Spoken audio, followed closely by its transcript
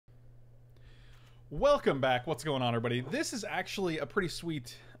Welcome back. What's going on, everybody? This is actually a pretty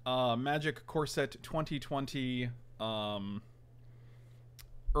sweet Magic Corset 2020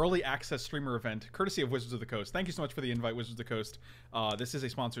 early access streamer event, courtesy of Wizards of the Coast. Thank you so much for the invite, Wizards of the Coast. This is a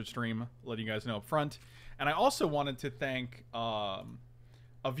sponsored stream, letting you guys know up front. And I also wanted to thank a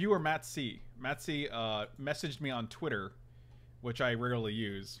viewer, Matt C. Matt C messaged me on Twitter, which I rarely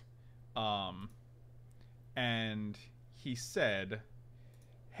use, and he said,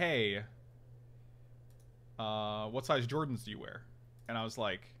 "Hey, what size Jordans do you wear?" And I was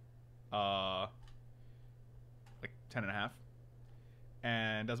like 10 and a half.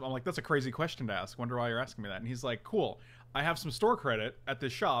 And I'm like, that's a crazy question to ask. Wonder why you're asking me that. And he's like, cool. I have some store credit at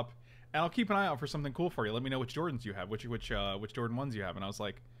this shop, and I'll keep an eye out for something cool for you. Let me know which Jordans you have, which Jordan 1s you have. And I was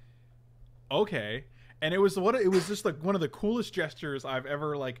like, okay. And it was just like one of the coolest gestures I've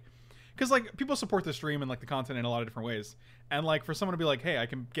ever, like, because like people support the stream and like the content in a lot of different ways. And like for someone to be like, hey, I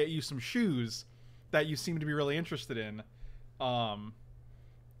can get you some shoes that you seem to be really interested in, I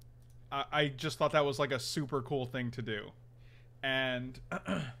just thought that was like a super cool thing to do. And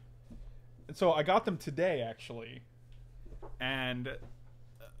so I got them today, actually, and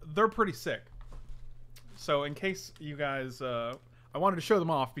they're pretty sick. So in case you guys, I wanted to show them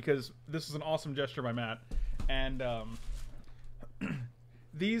off because this is an awesome gesture by Matt. And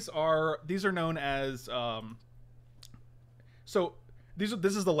these are known as this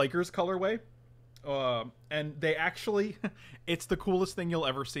is the Lakers colorway. And they actually, it's the coolest thing you'll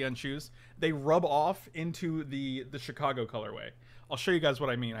ever see on shoes. They rub off into the Chicago colorway. I'll show you guys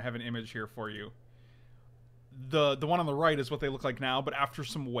what I mean. I have an image here for you. The one on the right is what they look like now, but after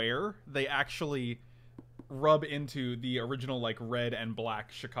some wear, they actually rub into the original like red and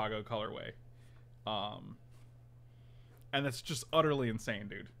black Chicago colorway. And that's just utterly insane,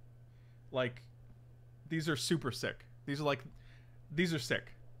 dude. Like, these are super sick. These are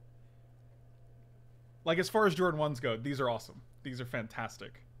sick. Like, as far as Jordan 1s go, these are awesome. These are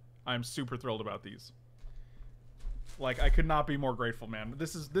fantastic. I'm super thrilled about these. Like, I could not be more grateful, man.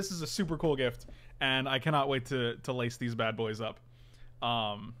 This is a super cool gift, and I cannot wait to lace these bad boys up.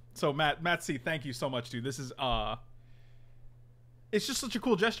 So Matt C, thank you so much, dude. This is it's just such a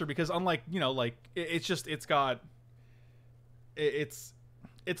cool gesture because unlike, you know, like it's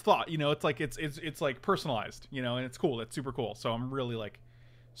thought, you know, it's like personalized, you know, and it's cool. It's super cool. So I'm really like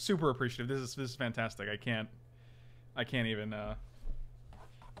super appreciative. This is fantastic. I can't even I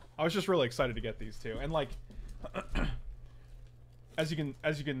was just really excited to get these two. And like as you can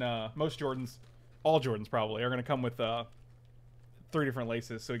most Jordans, all Jordans probably are going to come with 3 different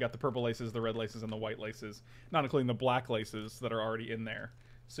laces. So we got the purple laces, the red laces, and the white laces, not including the black laces that are already in there.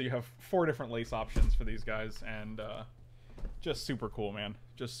 So you have 4 different lace options for these guys, and just super cool, man.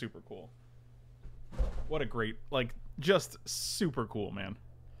 Just super cool. What a great, like, just super cool, man.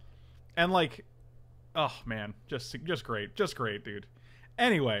 And like, oh man, just great, dude.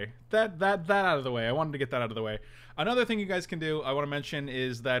 Anyway, that out of the way. I wanted to get that out of the way. Another thing you guys can do, I want to mention,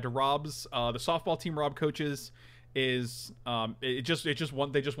 is that Rob's the softball team Rob coaches is they just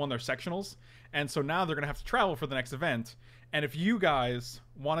won their sectionals, and so now they're gonna have to travel for the next event. And if you guys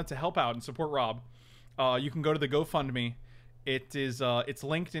wanted to help out and support Rob, you can go to the GoFundMe. It is it's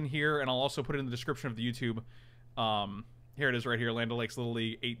linked in here, and I'll also put it in the description of the YouTube. Here it is right here, Land O'Lakes Little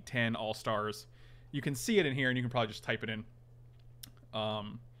League 810 All-Stars. You can see it in here, and you can probably just type it in.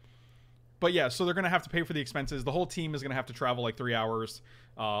 But yeah, so they're going to have to pay for the expenses. The whole team is going to have to travel like 3 hours,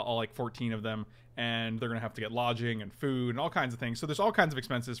 all like 14 of them, and they're going to have to get lodging and food and all kinds of things. So there's all kinds of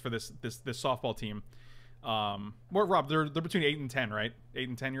expenses for this softball team. Well, Rob, they're between 8 and 10, right? 8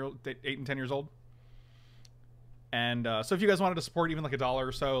 and 10 years old. And so if you guys wanted to support even like $1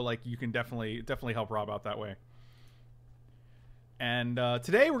 or so, like you can definitely help Rob out that way. And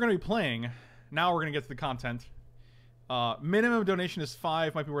today we're going to be playing. Now we're going to get to the content. Minimum donation is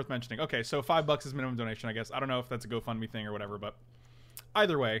 $5. Might be worth mentioning. Okay, so $5 is minimum donation, I guess. I don't know if that's a GoFundMe thing or whatever, but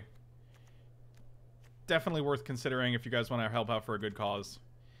either way, definitely worth considering if you guys want to help out for a good cause.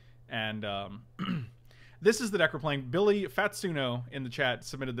 And this is the deck we're playing. Billy Fatsuno in the chat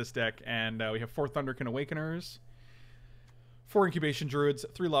submitted this deck, and we have 4 Thunderkin Awakeners, 4 Incubation Druids,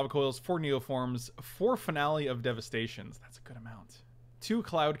 3 Lava Coils, 4 Neoforms, 4 Finale of Devastations. That's a good amount. 2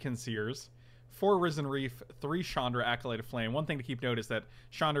 Cloudkin Seers, 4 Risen Reef, 3 Chandra, Acolyte of Flame. One thing to keep note is that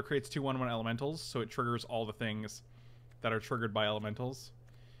Chandra creates 2 1/1 elementals, so it triggers all the things that are triggered by elementals.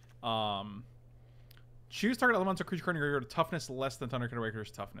 Choose target elemental creature card in your graveyard with toughness less than Thunderkin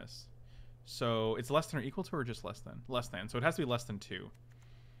Awakener's toughness. So it's less than or equal to, or just less than? Less than. So it has to be less than 2.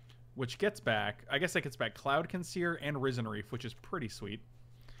 Which gets back, I guess that gets back Cloudkin Seer and Risen Reef, which is pretty sweet.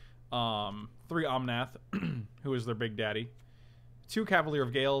 3 Omnath, who is their big daddy. 2 Cavalier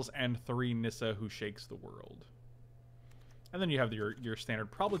of Gales, and 3 Nissa, who shakes the world. And then you have your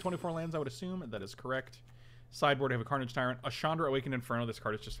standard, probably 24 lands, I would assume. That is correct. Sideboard, you have a Carnage Tyrant, a Chandra Awakened Inferno. This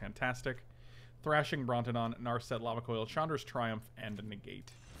card is just fantastic. Thrashing Brontodon, Narset, Lava Coil, Chandra's Triumph, and a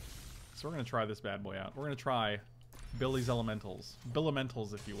Negate. So we're going to try this bad boy out. We're going to try Billy's Elementals.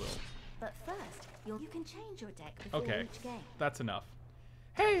 Billementals, if you will. But first, you can change your deck before each game. That's enough.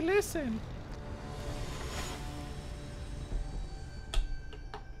 Hey, listen!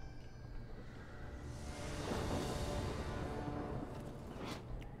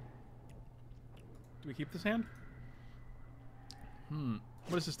 Do we keep this hand?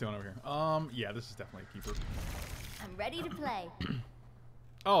 What is this doing over here? Yeah, this is definitely a keeper. I'm ready to play.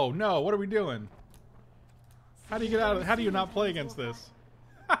 Oh no, what are we doing? How do you get out of, how do you not play against this?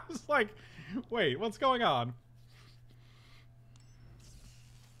 I was like, wait, what's going on?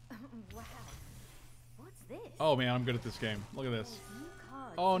 Wow. What's this? Oh man, I'm good at this game. Look at this.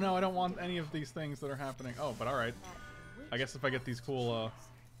 Oh no, I don't want any of these things that are happening. Oh, but alright. I guess if I get these cool,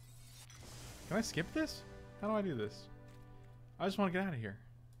 Can I skip this? How do I do this? I just want to get out of here.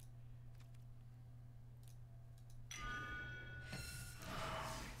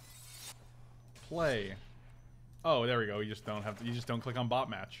 Play. Oh, there we go. You just don't have to, you just don't click on bot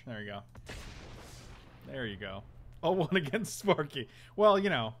match. There you go. There you go. Oh, 1 against Sparky. Well, you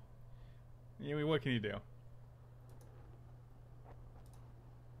know. What can you do?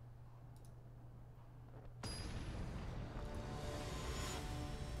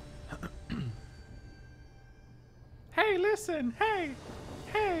 Hey, listen! Hey!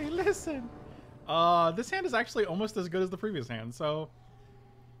 Hey, listen! This hand is actually almost as good as the previous hand, so...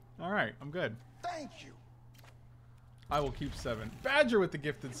 Alright, I'm good. Thank you. I will keep 7. Badger with the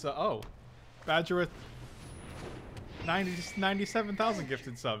gifted sub. Oh. Badger with 97,000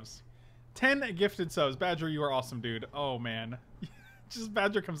 gifted subs. 10 gifted subs. Badger, you are awesome, dude. Oh, man. Just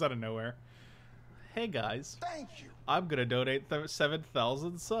Badger comes out of nowhere. Hey, guys. Thank you. I'm gonna donate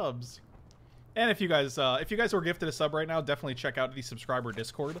 7,000 subs. And if you guys were gifted a sub right now, definitely check out the subscriber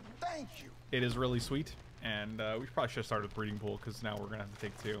Discord. Thank you. It is really sweet, and we probably should have started with Breeding Pool because now we're gonna have to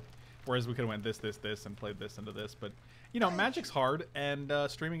take 2. Whereas we could have went this, and played this into this. But you know, Magic's hard, and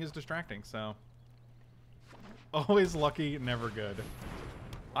streaming is distracting. So always lucky, never good.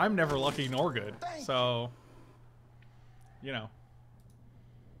 I'm never lucky nor good. So you know.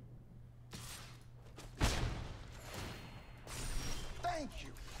 Thank you.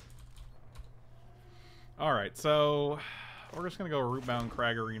 Alright, so we're just going to go Rootbound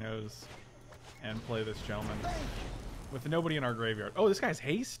Crag Arenas and play this gentleman with nobody in our graveyard. Oh, this guy's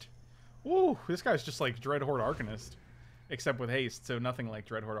haste? Ooh, this guy's just like Dreadhorde Arcanist, except with haste, so nothing like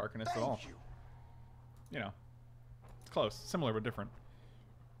Dreadhorde Arcanist at all. You know, it's close. Similar, but different.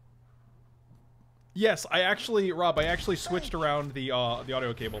 Yes, Rob, I actually switched around the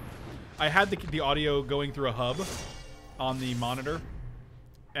audio cable. I had the audio going through a hub on the monitor,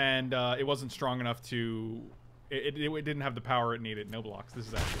 and it wasn't strong enough to... It didn't have the power it needed. No blocks. This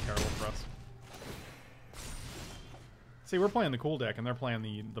is actually terrible for us. See, we're playing the cool deck, and they're playing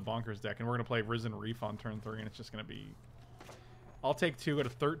the bonkers deck, and we're going to play Risen Reef on turn 3, and it's just going to be... I'll take 2 out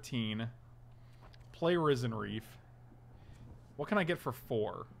of 13. Play Risen Reef. What can I get for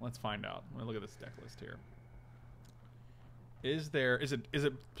 4? Let's find out. Let me look at this deck list here. Is it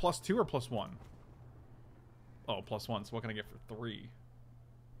 +2 or +1? Oh, +1. So what can I get for 3?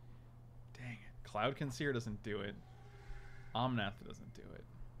 Dang it. Cloudkin Seer doesn't do it. Omnath doesn't do it.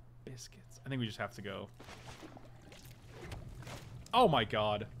 Biscuits. I think we just have to go. Oh my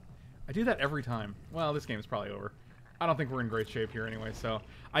god. I do that every time. Well, this game is probably over. I don't think we're in great shape here anyway, so...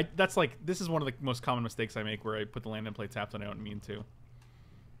 this is one of the most common mistakes I make, where I put the land in play tapped and I don't mean to.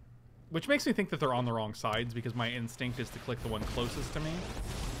 Which makes me think that they're on the wrong sides, because my instinct is to click the one closest to me.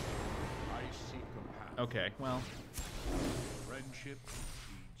 I seek a path. Okay, well... Friendship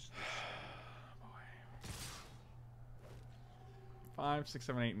feeds the soul. Boy. 5, 6,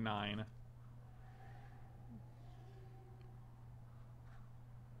 7, 8, 9.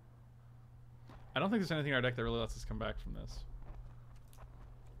 I don't think there's anything in our deck that really lets us come back from this.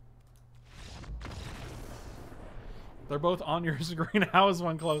 They're both on your screen. How is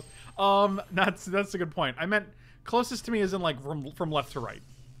one close? That's a good point. I meant closest to me is in like from left to right.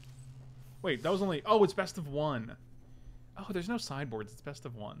 Wait, that was only... Oh, it's best of 1. Oh, there's no sideboards. It's best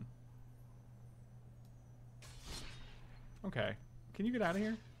of 1. Okay. Can you get out of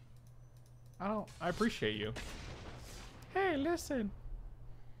here? I appreciate you. Hey, listen.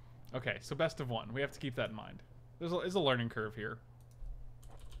 Okay, so best of 1. We have to keep that in mind. There's a learning curve here.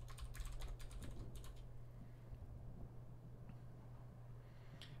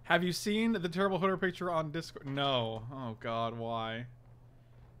 Have you seen the terrible Twitter picture on Discord? No. Oh God, why?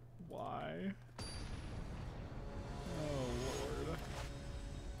 Why? Oh Lord.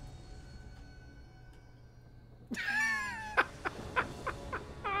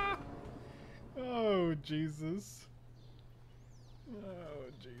 Oh Jesus. Oh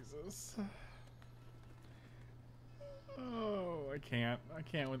Jesus. Oh, I can't. I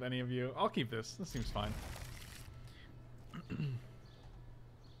can't with any of you. I'll keep this. This seems fine.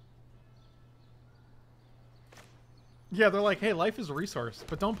 Yeah, they're like, hey, life is a resource,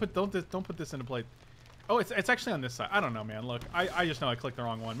 but don't put this into play. Oh, it's actually on this side. I don't know, man. Look, I just know I clicked the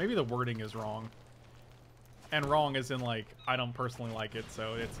wrong one. Maybe the wording is wrong. And wrong is in like I don't personally like it,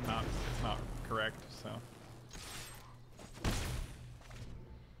 so it's not correct. So.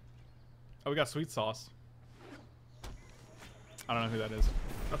 Oh, we got sweet sauce. I don't know who that is.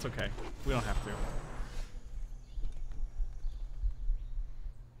 That's okay. We don't have to.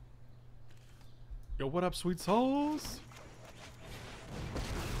 Yo, what up, sweet sauce?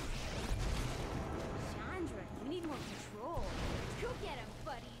 Chandra, you need more control. Go get him,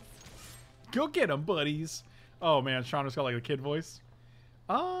 buddies. Go get him, buddies. Oh man, Chandra's got like a kid voice.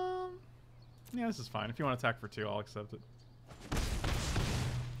 Yeah, this is fine. If you want to attack for 2, I'll accept it.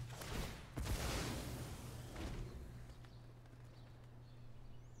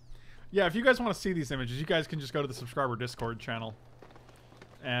 Yeah, if you guys want to see these images, you guys can just go to the subscriber Discord channel.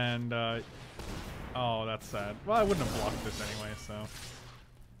 And, oh, that's sad. Well, I wouldn't have blocked this anyway, so...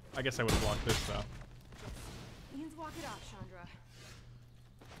 I guess I would have blocked this, though. You can walk it off, Chandra.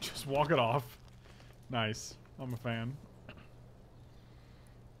 Just walk it off. Nice. I'm a fan.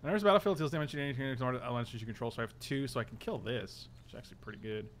 Whenever this battlefield deals damage to anything ignore the elements you control, so I have 2, so I can kill this. Which is actually pretty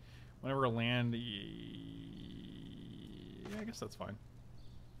good. Whenever a land... Yeah, I guess that's fine.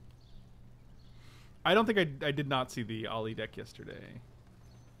 I don't think I did not see the Ollie deck yesterday.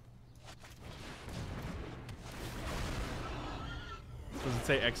 Does it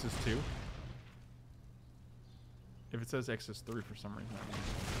say X is 2? If it says X is 3 for some reason.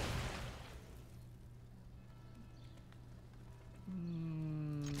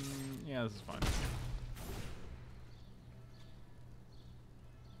 Yeah, this is fine.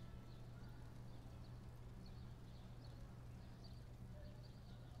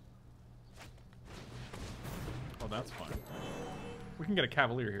 Oh, that's fine. We can get a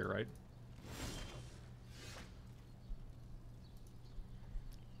Cavalier here, right?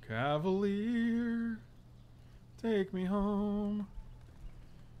 Cavalier, take me home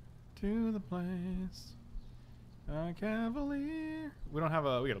to the place. A Cavalier. We don't have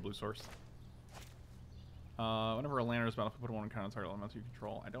a. We got a blue source. Whenever a lander is battlefield, put 1 counter target elements you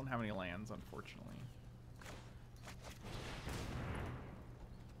control. I don't have any lands, unfortunately.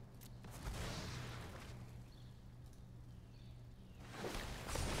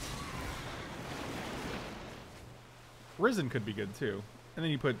 Risen could be good too. And then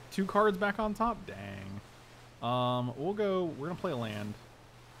you put 2 cards back on top? Dang. We'll go... We're going to play a land.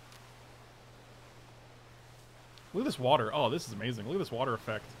 Look at this water. Oh, this is amazing. Look at this water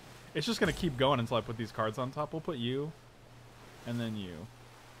effect. It's just going to keep going until I put these cards on top. We'll put you. And then you.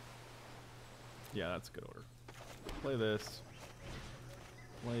 Yeah, that's a good order. Play this.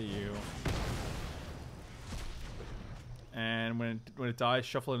 Play you. And when it dies,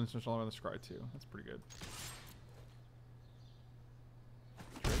 shuffle it into the scry too. That's pretty good.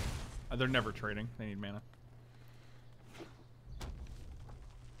 They're never trading. They need mana.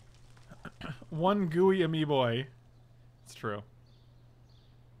 1 gooey amiiboy. It's true.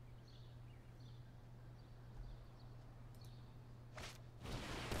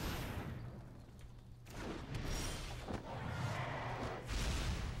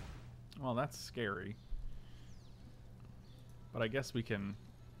 Well, that's scary. But I guess we can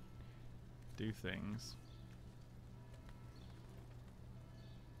do things.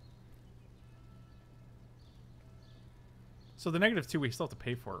 So the -2, we still have to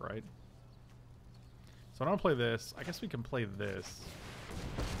pay for it, right? So I don't play this. I guess we can play this.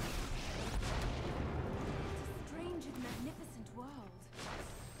 Strange and magnificent world.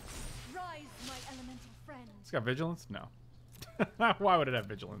 Rise, my elemental friend. It's got vigilance? No. Why would it have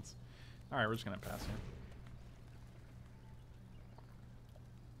vigilance? Alright, we're just gonna pass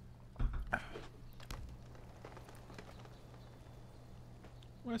here.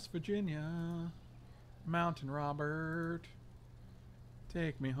 West Virginia. Mountain Robert.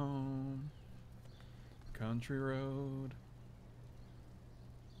 Take me home. Country road.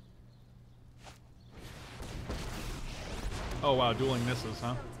 Oh wow, dueling Nissas,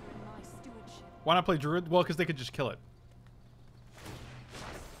 huh? Why not play Druid? Well, because they could just kill it.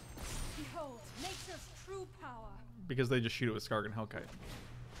 Behold, nature's true power. Because they just shoot it with Skargan Hellkite.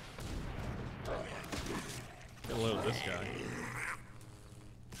 Hello, this guy.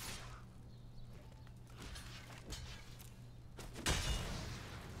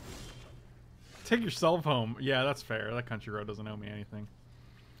 Take yourself home. Yeah, that's fair. That country road doesn't owe me anything.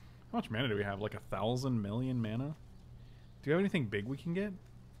 How much mana do we have? Like 1,000 million mana? Do we have anything big we can get?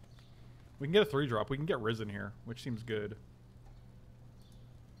 We can get a 3-drop. We can get Risen here, which seems good.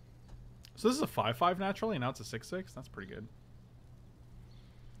 So this is a 5/5 naturally, and now it's a 6/6. That's pretty good.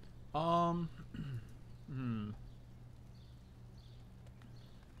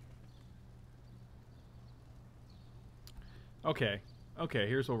 Okay. Okay,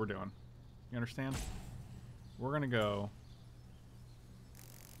 here's what we're doing. You understand? We're gonna go...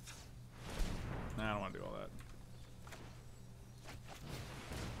 Nah, I don't want to do all that.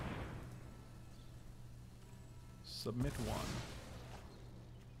 Submit 1.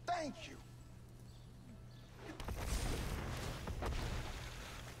 Thank you.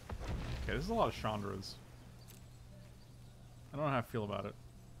 Okay, this is a lot of Chandras. I don't know how I feel about it.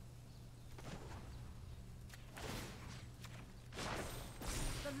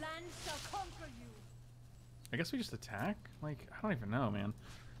 The land shall conquer you. I guess we just attack? Like, I don't even know, man.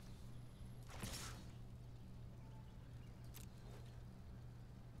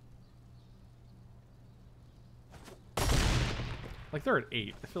 Like, they're at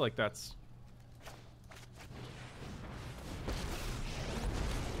 8. I feel like that's...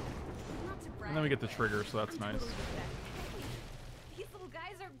 And then we get the trigger, so that's nice. These little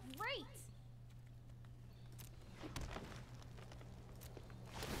guys are great.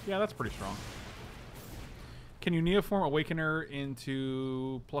 Yeah, that's pretty strong. Can you Neoform Awakener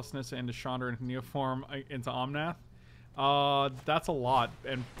into plus Nissa into Chandra and Neoform into Omnath? That's a lot,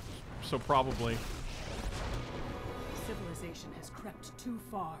 and so probably. Civilization has crept too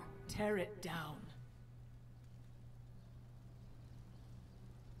far. Tear it down.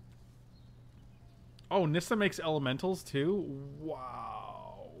 Oh, Nissa makes elementals too?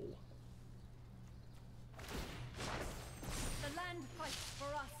 Wow. The land fights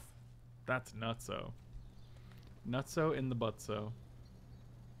for us. That's nutso. Nutso in the butso.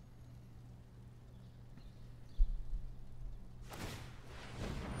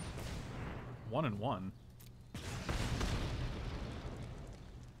 One and one.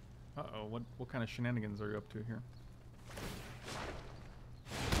 Uh-oh, what kind of shenanigans are you up to here?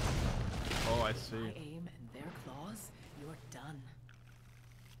 Oh, I see. My aim and their claws, you're done.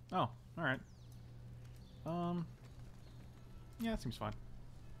 Oh, alright. Yeah, that seems fine.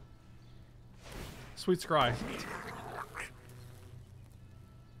 Sweet Scry.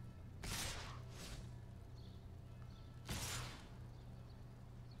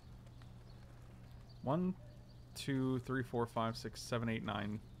 One, 2, 3, 4, 5, 6, 7, 8,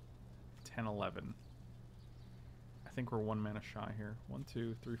 9, 10, 11. I think we're 1 mana shy here. 1,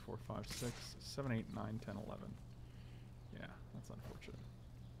 2, 3, 4, 5, 6, 7, 8, 9, 10, 11. Yeah, that's unfortunate.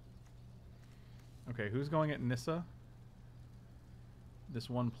 Okay, who's going at Nissa? This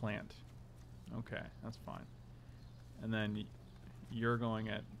one plant. Okay, that's fine. And then you're going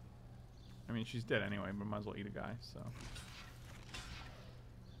at... I mean, she's dead anyway, but might as well eat a guy, so...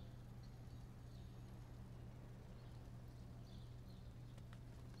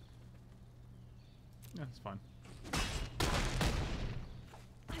 Yeah, it's fine.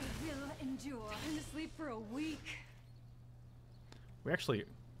 I will endure and sleep for a week. We actually...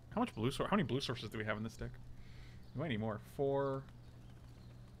 How many blue sources do we have in this deck? We might need more. 4,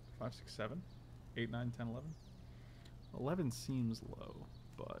 5, 6, 7, 8, 9, 10, 11. 11 seems low,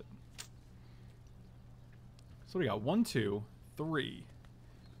 but... So we got 1, 2, 3,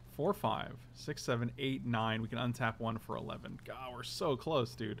 4, 5, 6, 7, 8, 9. We can untap 1 for 11. God, we're so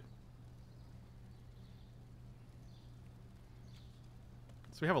close, dude.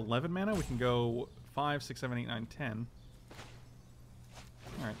 So we have 11 mana. We can go 5, 6, 7, 8, 9, 10.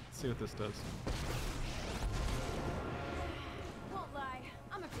 Alright, let's see what this does. Won't lie,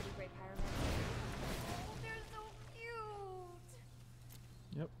 I'm a pretty great pyromancer. Oh, they're so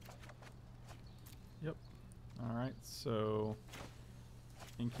cute. Yep. Yep. Alright, so...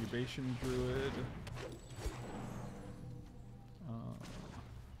 Incubation Druid.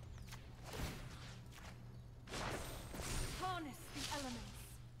 Harness the elements.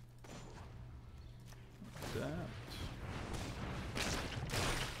 That.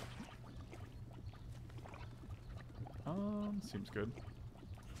 Seems good.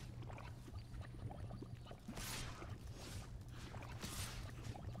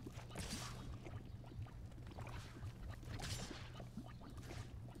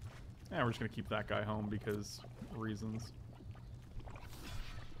 Yeah, we're just gonna keep that guy home because reasons.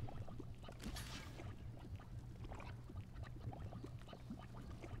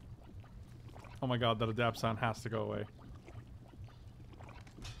 Oh my god, that adapt sound has to go away.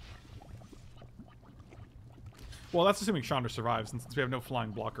 Well, that's assuming Chandra survives, and since we have no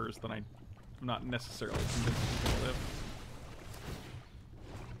flying blockers, then I'm not necessarily convinced he's gonna live.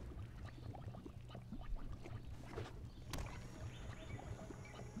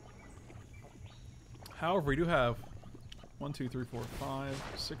 However, we do have 1, 2, 3, 4, 5,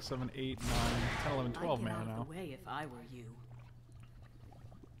 6, 7, 8, 9, 10, 11, 12 mana now. Way if I were you.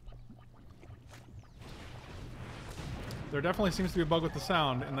 There definitely seems to be a bug with the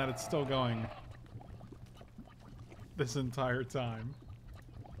sound in that it's still going this entire time.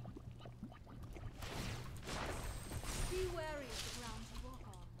 Be wary of the ground you walk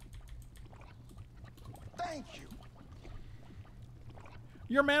on. Thank you.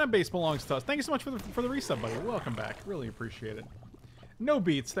 Your mana base belongs to us. Thank you so much for the resub, buddy. Welcome back. Really appreciate it. No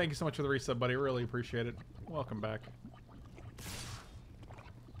Beats. Thank you so much for the resub, buddy. Really appreciate it. Welcome back.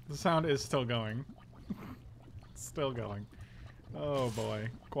 The sound is still going. Still going. Oh boy.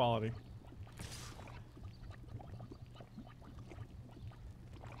 Quality.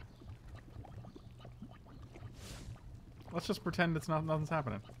 Let's just pretend it's nothing's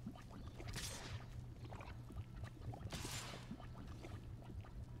happening.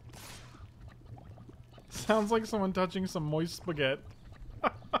 Sounds like someone touching some moist spaghetti.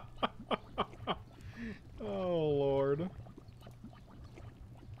 Oh lord.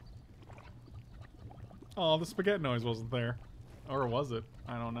 Oh, the spaghetti noise wasn't there. Or was it?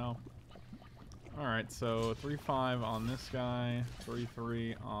 I don't know. Alright, so 3-5 on this guy.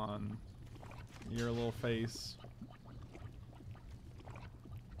 3-3 on your little face.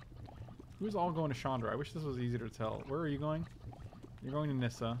 Who's all going to Chandra? I wish this was easier to tell. Where are you going? You're going to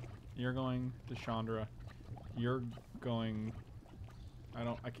Nissa. You're going to Chandra. You're going...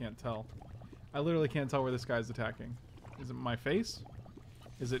 I can't tell. I literally can't tell where this guy's attacking. Is it my face?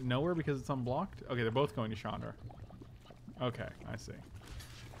 Is it nowhere because it's unblocked? Okay, they're both going to Chandra. Okay, I see.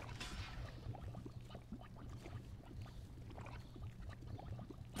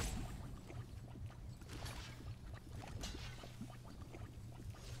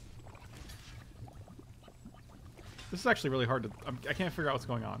 This is actually really hard to... I can't figure out what's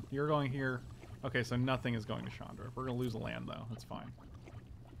going on. You're going here. Okay, so nothing is going to Chandra. We're going to lose a land, though. That's fine.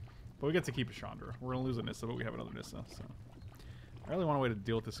 But we get to keep a Chandra. We're going to lose a Nissa, but we have another Nissa, so... I really want a way to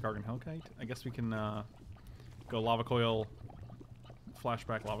deal with this Skargan Hellkite. I guess we can go Lava Coil,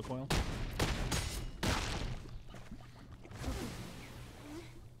 flashback Lava Coil.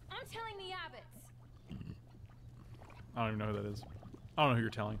 I'm telling the abbots. I don't even know who that is. I don't know who you're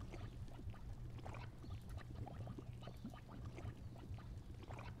telling.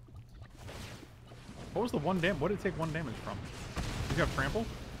 What was the one what did it take 1 damage from? Did you have trample?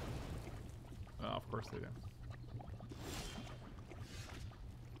 Oh, of course they do.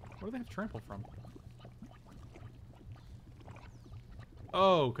 What do they have trample from?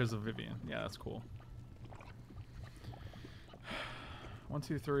 Oh, because of Vivian. Yeah, that's cool. 1,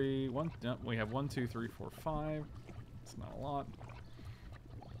 2, 3. No, we have 1, 2, 3, 4, 5. It's not a lot.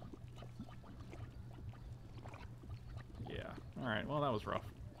 Yeah. All right. Well, that was rough.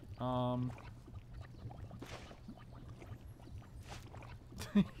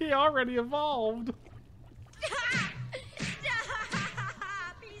 He already evolved.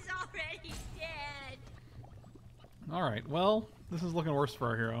 He's already dead. All right. Well, this is looking worse for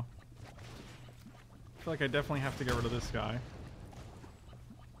our hero. I feel like I definitely have to get rid of this guy.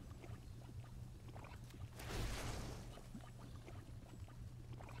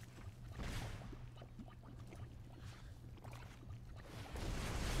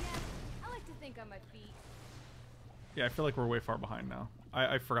 Yeah, I like to think on my feet. Yeah, I feel like we're way far behind now.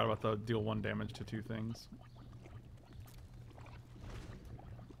 I forgot about the deal 1 damage to 2 things.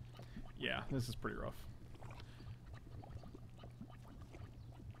 Yeah, this is pretty rough.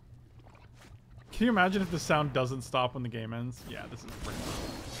 Can you imagine if the sound doesn't stop when the game ends? Yeah, this is pretty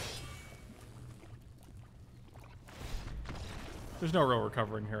rough. There's no real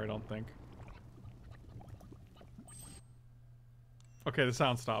recovering here, I don't think. Okay, the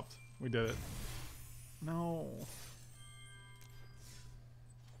sound stopped. We did it. No.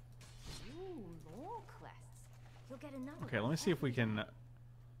 You'll get another Okay, let me see if we can...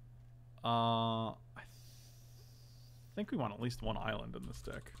 I think we want at least 1 island in this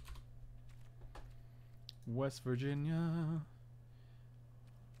deck. West Virginia.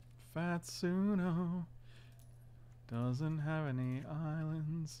 Fatsuno doesn't have any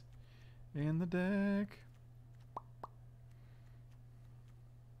islands in the deck.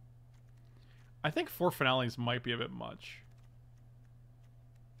 I think 4 finales might be a bit much.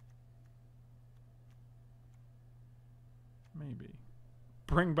 Maybe.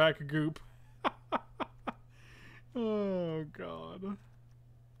 Bring back a goop. Oh, God.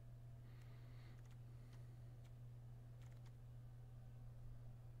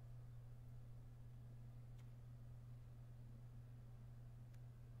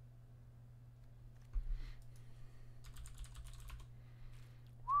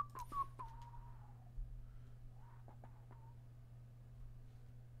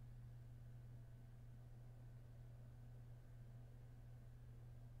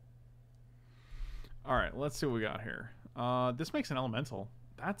 All right, let's see what we got here. This makes an elemental.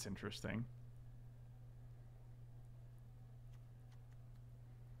 That's interesting.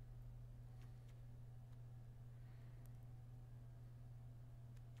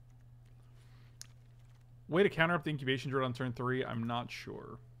 Way to counter up the incubation druid on turn 3? I'm not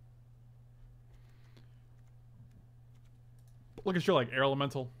sure. Look at you like air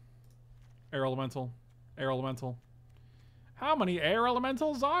elemental, air elemental, air elemental. How many air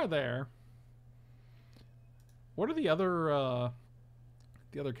elementals are there? What are the other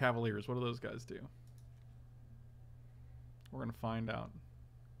Cavaliers? What do those guys do? We're gonna find out.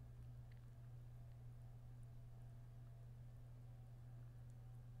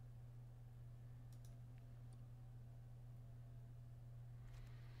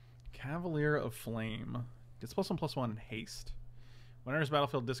 Cavalier of Flame gets +1/+1 in haste. When it enters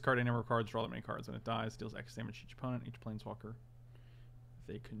battlefield, discard any number of cards, draw that many cards. When it dies, deals X damage to each opponent, each planeswalker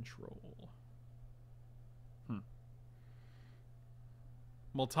they control.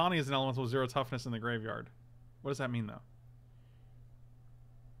 Multani is an elemental with 0 toughness in the graveyard. What does that mean, though?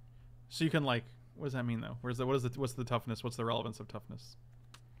 So you can, like, what does that mean, though? What's the toughness? What's the relevance of toughness?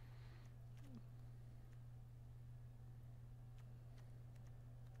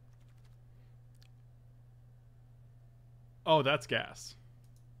 Oh, that's gas.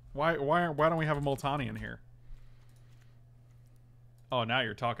 Why don't we have a Multani in here? Oh, now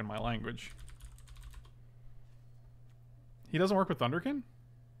you're talking my language. He doesn't work with Thunderkin?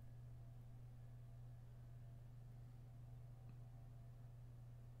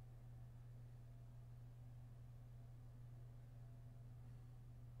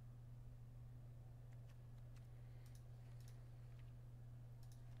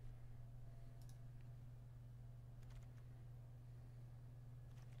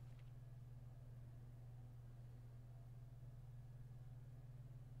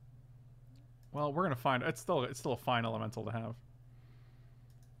 Well, we're gonna find. It's still a fine elemental to have.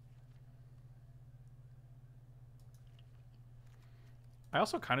 I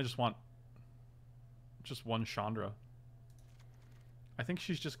also kind of just want just one Chandra. I think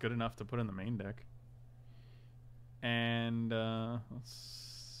she's just good enough to put in the main deck. And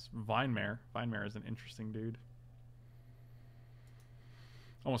Vinemare. Vinemare is an interesting dude.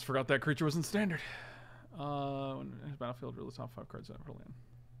 Almost forgot that creature was in standard. When his battlefield, really top 5 cards out of her land.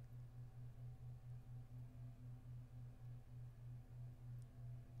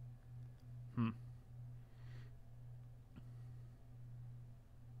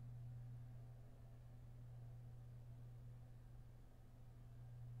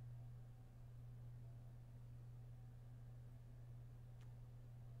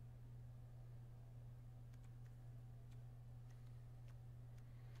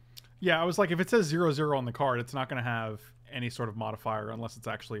 Yeah, I was like, if it says 0/0 on the card, it's not going to have any sort of modifier unless it's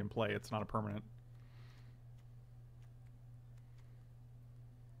actually in play. It's not a permanent.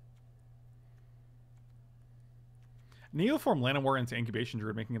 Neoform Llanowar into Incubation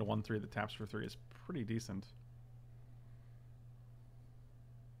Druid, making it a 1/3 that taps for 3 is pretty decent.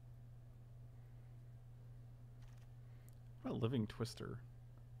 What about Living Twister?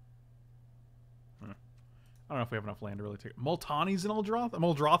 I don't know if we have enough land to really take it. Multani's an Eldrotha?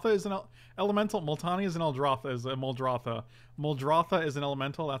 Muldrotha is an elemental? Multani is an Eldrotha, is a Muldrotha. Muldrotha is an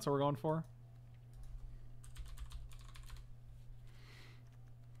elemental, that's what we're going for?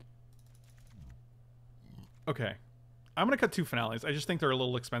 Okay. I'm going to cut 2 Finales. I just think they're a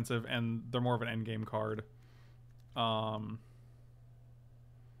little expensive, and they're more of an endgame card. Man,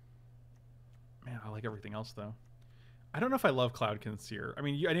 I like everything else, though. I don't know if I love Cloudkin Seer. I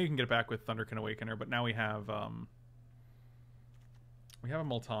mean, I know you can get it back with Thunderkin Awakener, but now we have a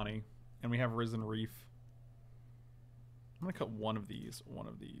Multani, and we have Risen Reef. I'm going to cut one of these,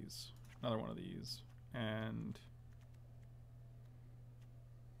 another one of these, and...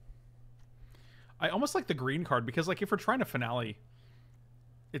 I almost like the green card, because, like, if we're trying to Finale,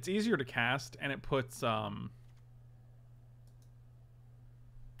 it's easier to cast, and it puts, well,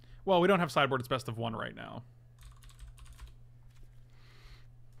 we don't have sideboard, it's best of 1 right now.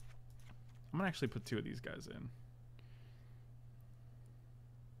 I'm going to actually put 2 of these guys in.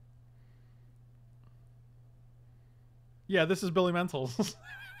 Yeah, this is Billy Mentals.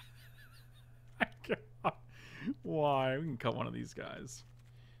 Why? We can cut one of these guys.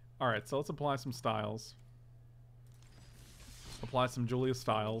 Alright, so let's apply some styles. Apply some Julia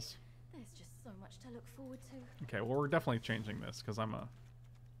styles. There's just so much to look forward to. Okay, well, we're definitely changing this because I'm a...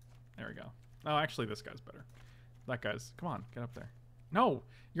 There we go. Oh, actually, this guy's better. That guy's... Come on, get up there. No!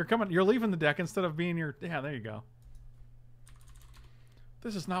 You're coming... You're leaving the deck instead of being your... Yeah, there you go.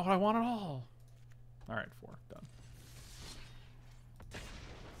 This is not what I want at all. Alright, 4. Done.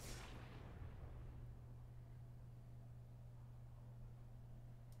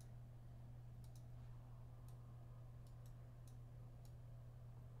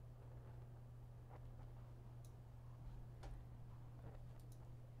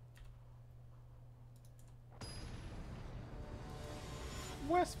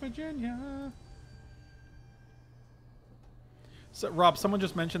 West Virginia. So, Rob, someone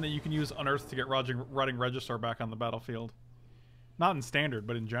just mentioned that you can use Unearth to get Rotting Regisaur back on the battlefield. Not in Standard,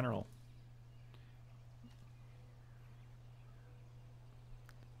 but in general.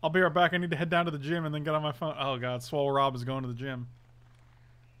 I'll be right back. I need to head down to the gym and then get on my phone. Oh, God. Swole Rob is going to the gym.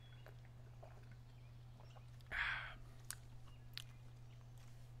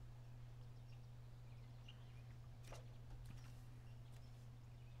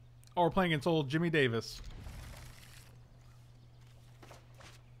 Oh, we're playing against old Jimmy Davis.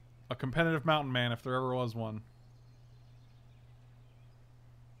 A competitive mountain man, if there ever was one.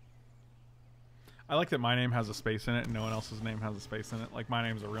 I like that my name has a space in it and no one else's name has a space in it. Like, my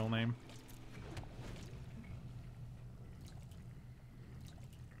name's a real name.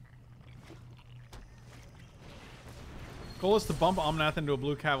 Goal is to bump Omnath into a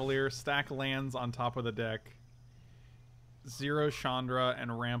blue Cavalier, stack lands on top of the deck. 0 Chandra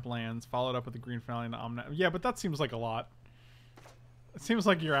and ramp lands, followed up with the green finale and Omnath. Yeah, but that seems like a lot. It seems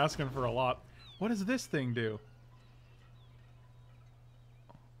like you're asking for a lot. What does this thing do?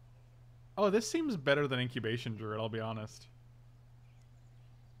 Oh, this seems better than Incubation Druid, I'll be honest.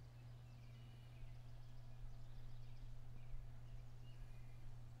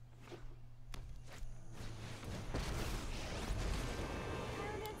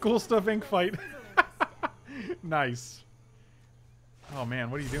 Cool stuff, Ink Fight. Nice. Oh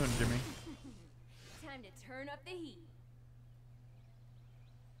man, what are you doing, Jimmy? Time to turn up the heat.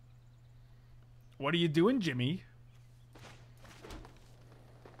 What are you doing, Jimmy?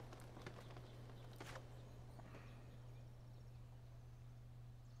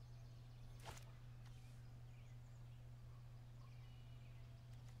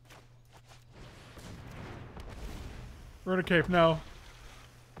 Verticape, no.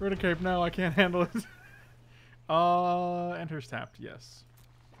 Verticape, no, I can't handle it. Enters tapped, yes.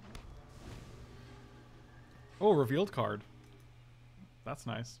 Oh, revealed card. That's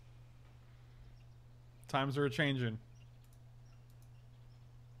nice. Times are a-changing.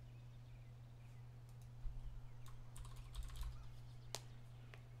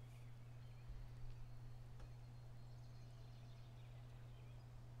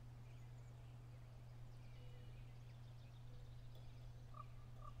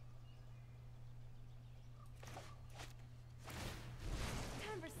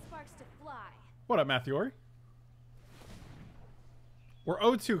 What up, Matthew? We're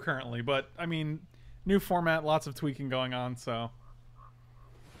 0-2 currently, but, I mean, new format, lots of tweaking going on, so...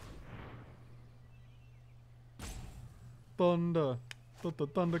 Thunder. The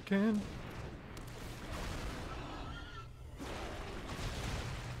Thunderkin.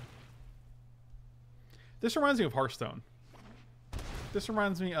 This reminds me of Hearthstone. This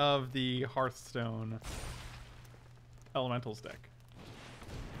reminds me of the Hearthstone Elementals deck.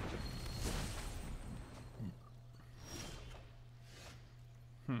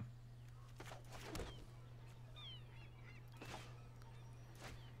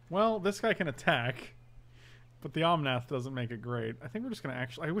 Well, this guy can attack, but the Omnath doesn't make it great. I think we're just going to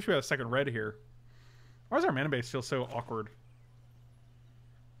actually... I wish we had a second red here. Why does our mana base feel so awkward?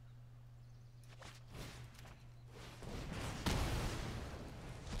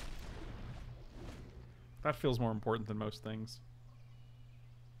 That feels more important than most things.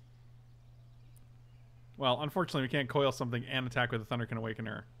 Well, unfortunately, we can't coil something and attack with a Thunderkin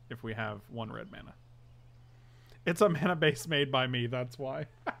Awakener if we have 1 red mana. It's a mana base made by me, that's why.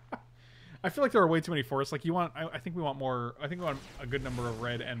 I feel like there are way too many forests. Like, you want... I think we want more... I think we want a good number of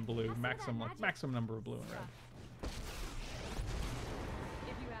red and blue. Maximum number of blue and red. If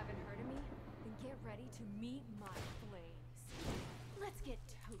you haven't heard of me, then get ready to meet my flames. Let's get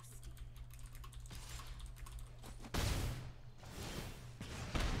toasty.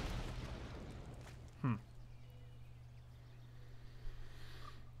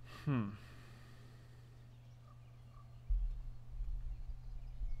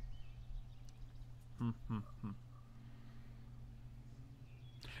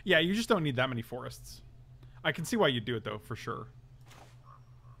 Yeah, you just don't need that many forests. I can see why you do it, though, for sure.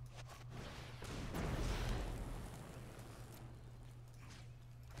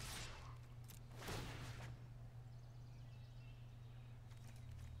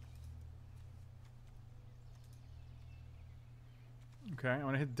 Okay, I'm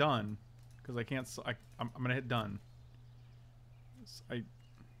gonna hit done because I can't. I'm gonna hit done.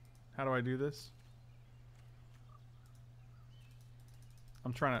 How do I do this?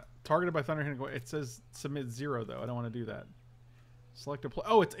 I'm trying to targeted by Thunderkin Awakener. It says submit 0 though. I don't want to do that. Select a play.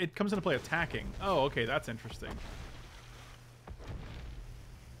 Oh, it comes into play attacking. Oh, okay, that's interesting.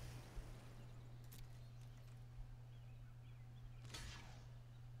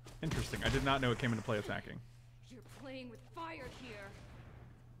 Interesting. I did not know it came into play attacking. You're playing with fire here.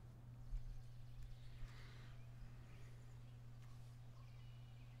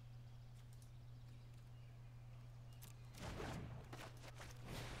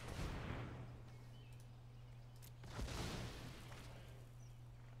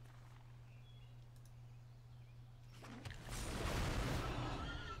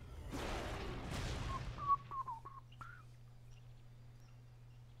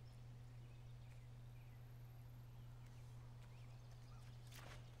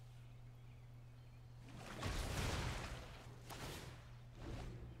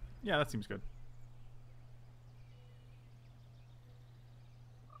 Yeah, that seems good.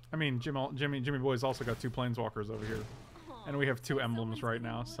 I mean, Jimmy Boy's also got 2 planeswalkers over here, and we have 2 emblems right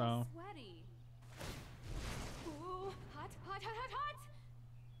now. So. Sweaty. Ooh, hot, hot, hot, hot, hot.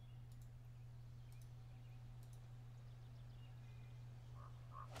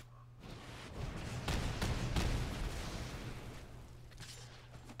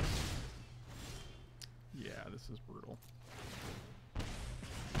 Yeah, this is brutal.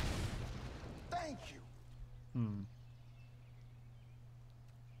 Thank you.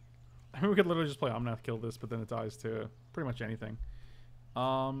 I mean, we could literally just play Omnath, kill this, but then it dies to pretty much anything.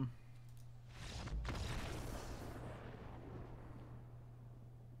 Okay.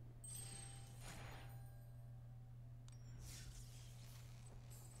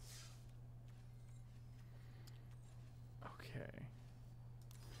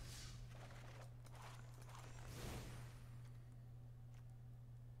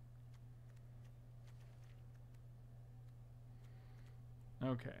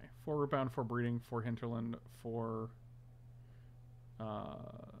 Okay, 4 Rootbound, 4 Breeding, 4 Hinterland, 4...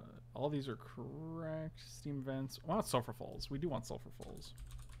 all these are correct. Steam Vents. We want Sulfur Falls. We do want Sulfur Falls.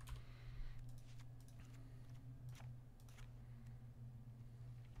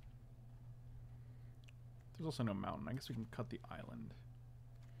 There's also no mountain. I guess we can cut the island.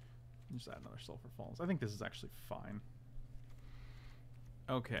 And just add another Sulfur Falls. I think this is actually fine.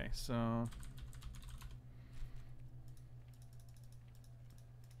 Okay, so...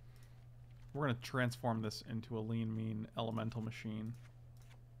 we're going to transform this into a lean, mean elemental machine.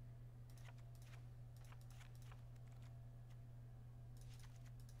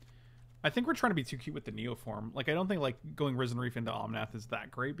 I think we're trying to be too cute with the Neoform. Like, I don't think, like, going Risen Reef into Omnath is that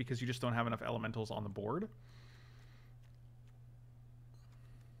great because you just don't have enough elementals on the board.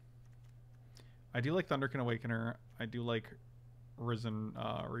 I do like Thunderkin Awakener. I do like Risen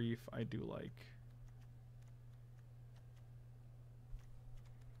Reef. I do like...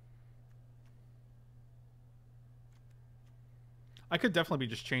 I could definitely be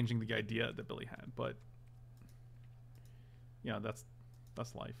just changing the idea that Billy had, but yeah, that's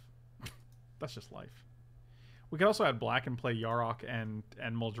life. That's just life. We could also add black and play Yarok and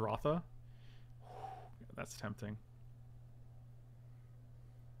Muldrotha. That's tempting.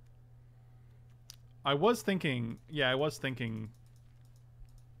 I was thinking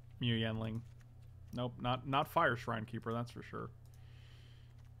Mu Yanling. Nope, not Fire Shrine Keeper, that's for sure.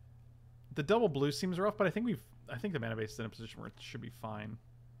 The double blue seems rough, but I think the mana base is in a position where it should be fine.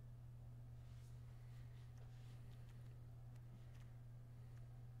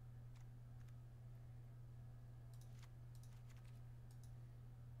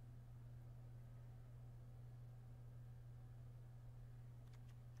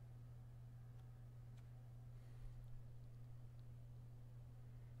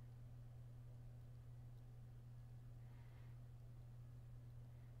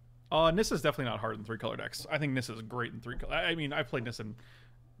 Nissa's definitely not hard in 3-color decks. I think Nissa's great in 3-color. I mean, I've played Nissa in...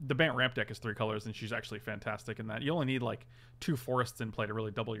 the Bant Ramp deck is 3 colors, and she's actually fantastic in that. You only need, like, 2 forests in play to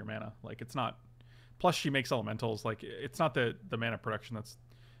really double your mana. Like, it's not... plus, she makes elementals. Like, it's not the mana production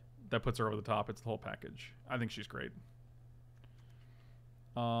that puts her over the top. It's the whole package. I think she's great.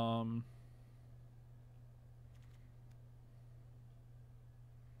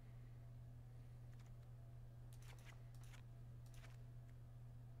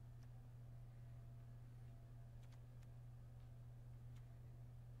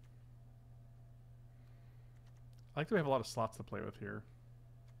 I like that we have a lot of slots to play with here.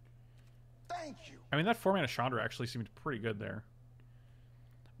 Thank you. I mean, that 4-mana Chandra actually seemed pretty good there.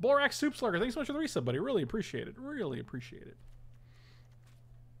 Borax Soup Slugger, thanks so much for the resub, buddy. Really appreciate it. Really appreciate it.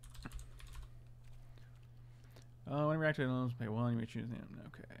 When you react to it, pay one, you may choose him.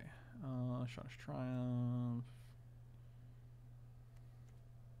 Okay. Shottish Triumph.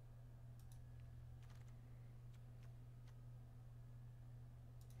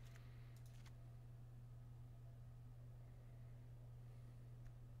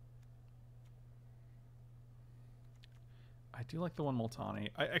 I do like the one Multani.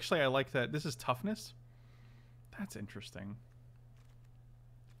 I like that. This is toughness. That's interesting.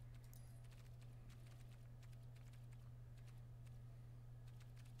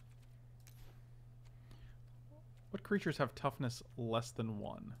 What creatures have toughness less than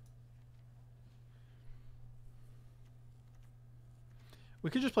 1? We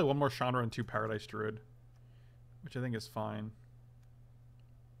could just play one more Chandra and 2 Paradise Druid, which I think is fine.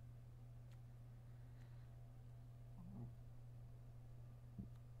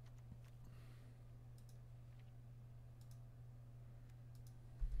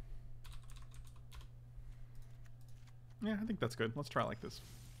 Yeah, I think that's good. Let's try like this.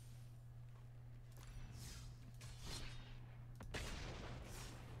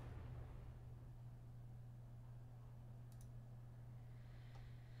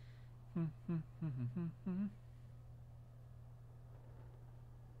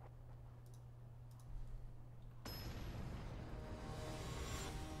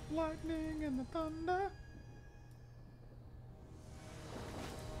 Lightning and the thunder.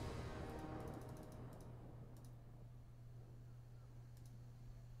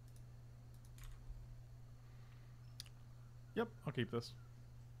 Yep, I'll keep this.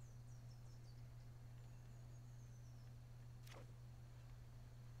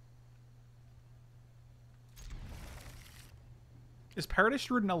 Is Paradise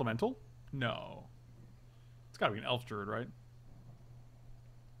Druid an elemental? No. It's gotta be an elf druid, right?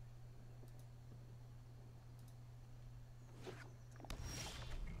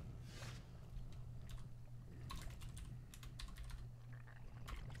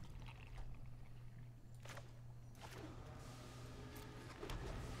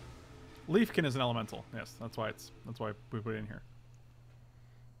 Leafkin is an elemental. Yes, that's why we put it in here.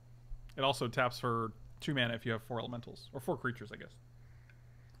 It also taps for 2 mana if you have 4 elementals. Or 4 creatures, I guess.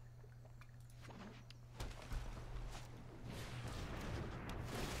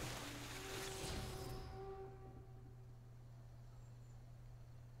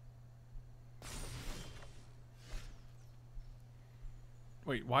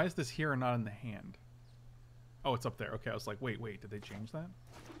 Wait, why is this here and not in the hand? Oh, it's up there. Okay, I was like, wait, did they change that?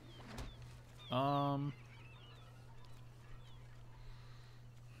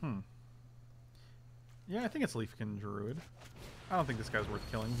 Yeah, I think it's Leafkin Druid. I don't think this guy's worth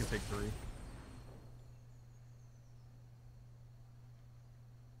killing. He can take 3.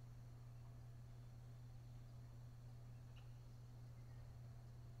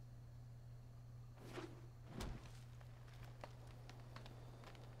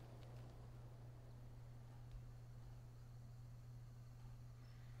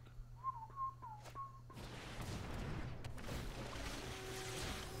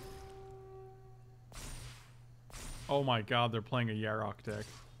 Oh my god, they're playing a Yarok deck.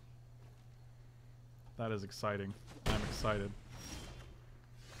 That is exciting. I'm excited.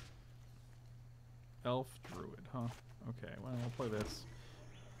 Elf Druid, huh? Okay, well, we'll play this.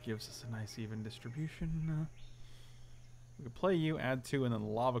 Gives us a nice even distribution. We could play you, add 2, and then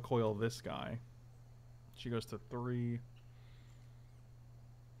Lava Coil this guy. She goes to 3.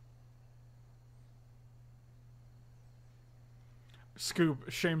 Scoop,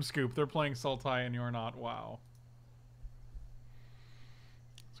 shame Scoop. They're playing Sultai and you're not. Wow.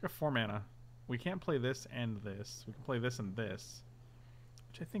 Let's go 4 mana. We can't play this and this. We can play this and this,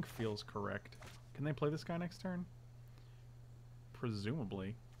 which I think feels correct. Can they play this guy next turn?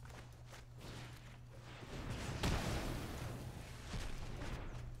 Presumably.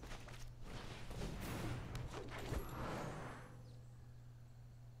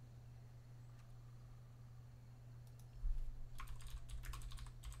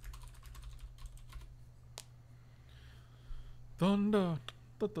 Thunder,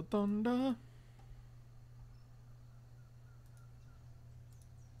 thunder.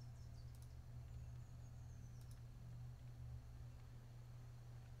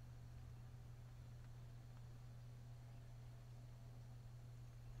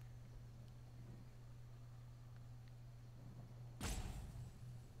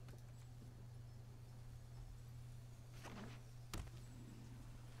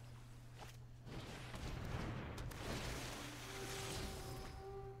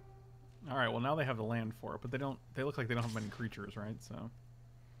 well now they have the land for it, but they don't. They look like they don't have many creatures, right? So,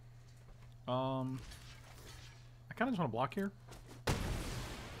 I kind of just want to block here. I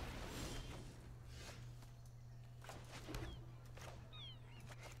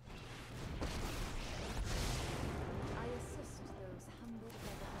assist those humbled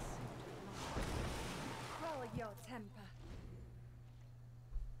by the pursuit of knowledge. Roll your temper.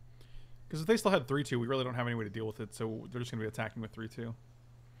 Because if they still had 3/2, we really don't have any way to deal with it, so they're just going to be attacking with 3/2.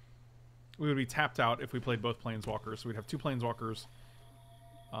 We would be tapped out if we played both Planeswalkers, so we'd have 2 Planeswalkers,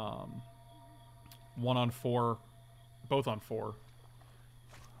 1 on 4, both on 4.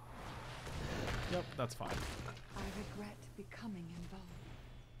 Yep, that's fine. I regret becoming involved.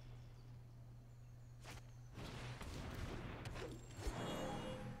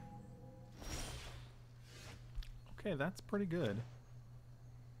 Okay, that's pretty good.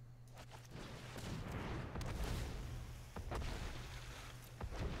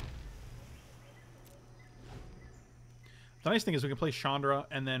 The nice thing is we can play Chandra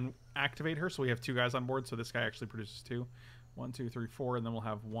and then activate her, so we have 2 guys on board, so this guy actually produces 2. 1, 2, 3, 4, and then we'll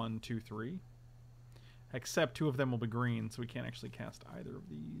have 1, 2, 3. Except 2 of them will be green, so we can't actually cast either of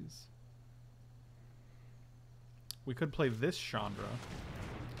these. We could play this Chandra.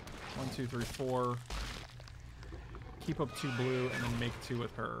 1, 2, 3, 4. Keep up 2 blue, and then make 2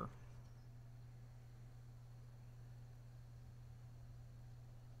 with her.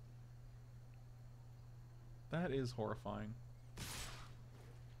 That is horrifying.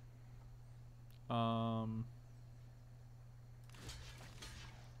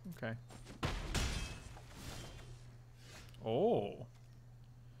 Okay. Oh.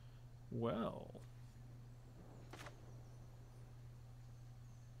 Well.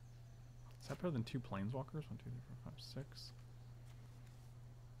 Is that better than 2 Planeswalkers? 1, 2, 3, 4, 5, 6.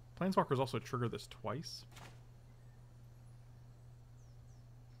 Planeswalkers also trigger this twice.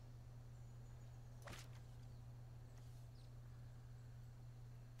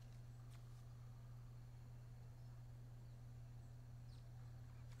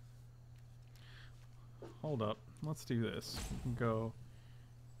 Hold up. Let's do this. We can go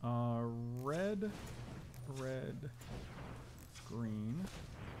red, red, green.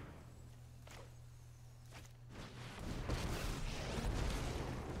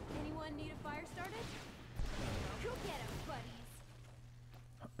 Anyone need a fire started? Go get 'em, buddies.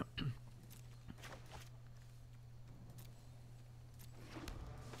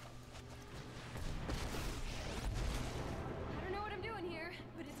 I don't know what I'm doing here,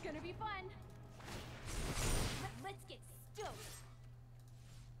 but it's gonna be fun. Let's get stoked.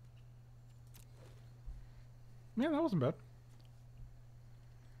 Yeah, that wasn't bad.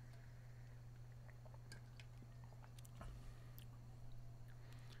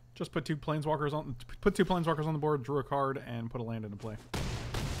 Just put 2 Planeswalkers on. Put 2 Planeswalkers on the board, drew a card, and put a land into play.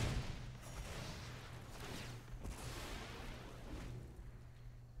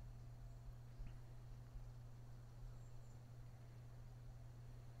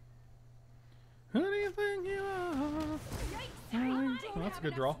 Anything you are. That's a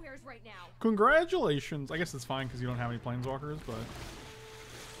good draw. Right now. Congratulations! I guess it's fine because you don't have any Planeswalkers, but...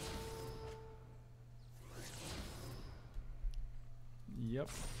 Yep.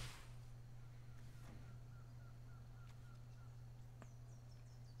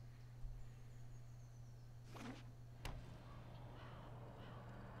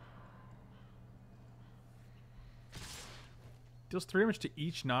 Deals 3 damage to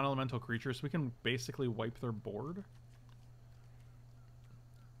each non-elemental creature, so we can basically wipe their board.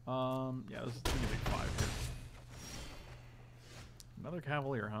 Yeah, this is gonna be a big 5 here. Another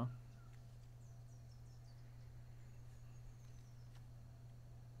Cavalier, huh?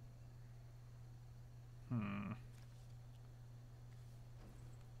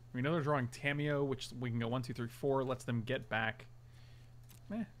 We know they're drawing Tameo, which we can go 1, 2, 3, 4, lets them get back.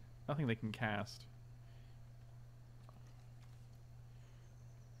 Nothing they can cast.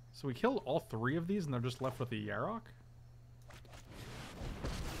 So we killed all 3 of these and they're just left with the Yarok?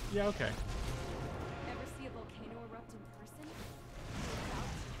 Yeah, okay. Ever see a volcano erupt in person?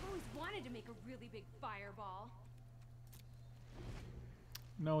 I've always wanted to make a really big fireball.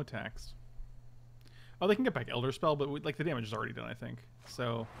 No attacks. Oh, they can get back Elder Spell, but like the damage is already done, I think.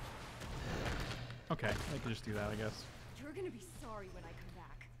 So, okay, they can just do that, I guess. You're gonna be sorry when I come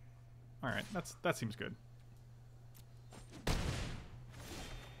back. All right, that seems good.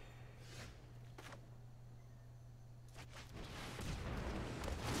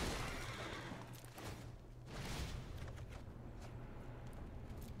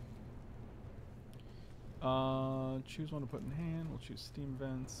 Choose one to put in hand. We'll choose Steam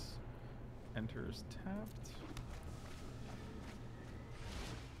Vents. Enters tapped.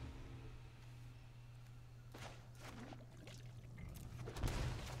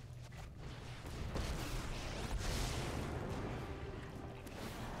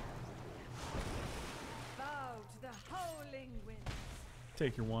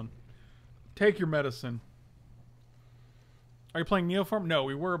 Take your one. Take your medicine. Are you playing Neoform? No,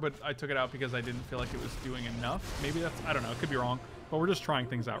 we were, but I took it out because I didn't feel like it was doing enough. Maybe that's... I don't know. It could be wrong. But we're just trying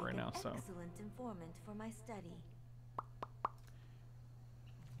things out right now, so... Excellent informant for my study.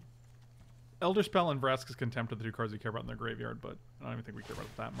 Elder Spell and Vraska's Contempt are the two cards we care about in their graveyard, but I don't even think we care about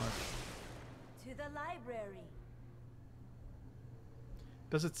it that much. To the library.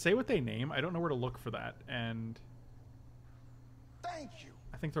 Does it say what they name? I don't know where to look for that, and... Thank you.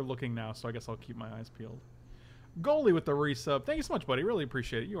 I think they're looking now, so I guess I'll keep my eyes peeled. Goalie with the resub. Thank you so much, buddy. Really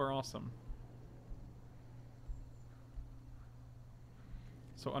appreciate it. You are awesome.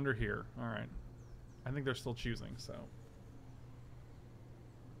 So under here. Alright. I think they're still choosing, so...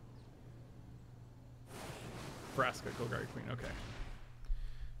 Vraska, Golgari Queen. Okay.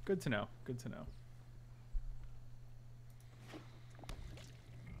 Good to know. Good to know.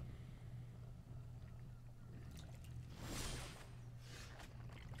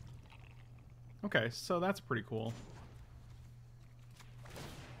 Okay, so that's pretty cool.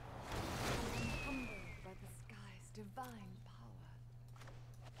 Humbled by the sky's divine power.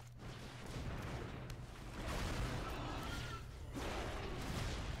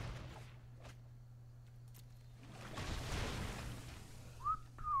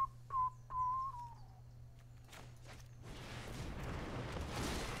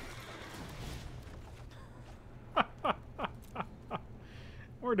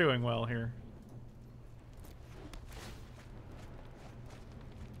 We're doing well here.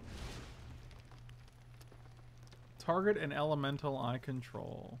 Target an elemental I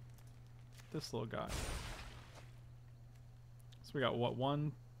control. This little guy. So we got what?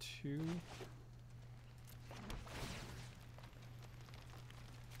 1, 2.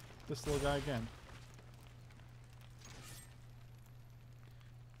 This little guy again.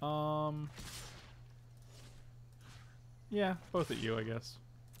 Yeah, both at you, I guess.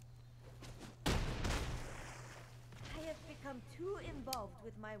 I have become too involved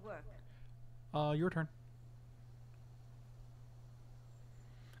with my work. Your turn.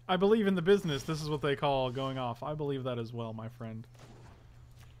 I believe in the business. This is what they call going off. I believe that as well, my friend.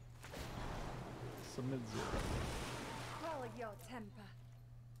 Submit 0. Quell your temper.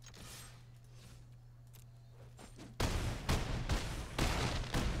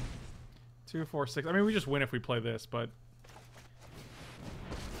 Two, 4, 6. I mean, we just win if we play this, but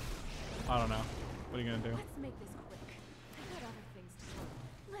I don't know. What are you gonna do? Let's make this quick. I got other things to do.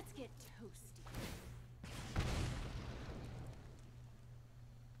 Let's get toasty.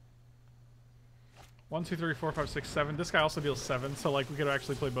 1, 2, 3, 4, 5, 6, 7. This guy also deals 7, so like we could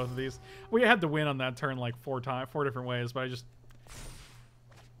actually play both of these. We had to win on that turn like 4 different ways, but I just,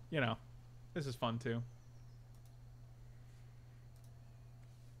 you know, this is fun too.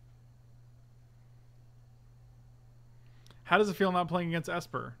 How does it feel not playing against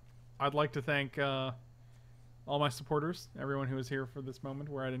Esper? I'd like to thank all my supporters, everyone who was here for this moment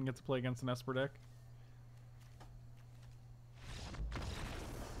where I didn't get to play against an Esper deck.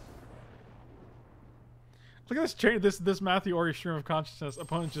 Look at this Matthew Ori stream of consciousness.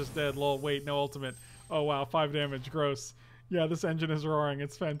 Opponent just dead. Lol. Wait, no ultimate. Oh wow, 5 damage. Gross. Yeah, this engine is roaring.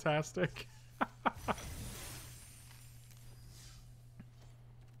 It's fantastic.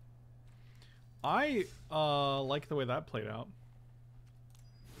 I like the way that played out.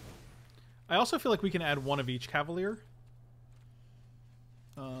 I also feel like we can add one of each Cavalier.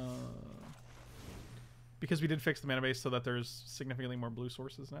 Because we did fix the mana base so that there's significantly more blue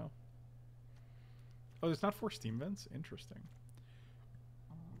sources now. Oh, there's not 4 steam vents? Interesting.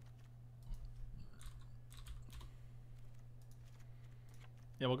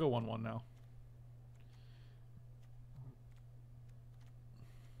 Yeah, we'll go 1/1 now.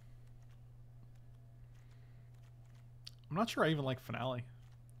 I'm not sure I even like Finale.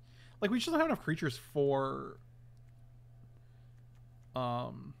 Like, we just don't have enough creatures for...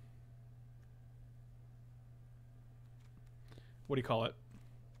 what do you call it?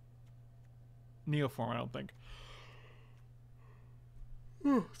 Neoform, I don't think.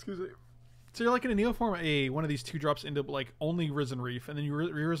 Ooh, excuse me. So you're like in a Neoform, one of these 2 drops into like only Risen Reef, and then you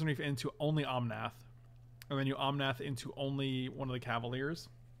Risen Reef into only Omnath, and then you Omnath into only one of the Cavaliers.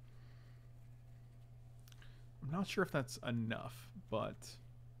 I'm not sure if that's enough, but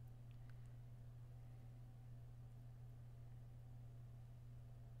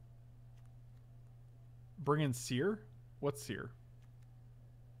bring in Seer? What's Seer?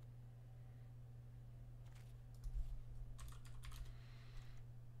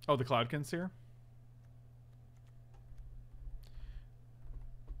 Oh, the Cloudkin Seer?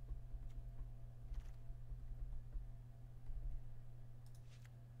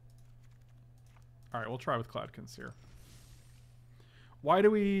 Alright, we'll try with Cloudkin Seer. Why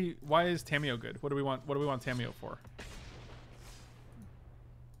is Tamiyo good? What do we want Tamiyo for?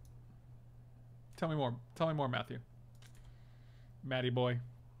 Tell me more. Tell me more, Matthew. Matty boy.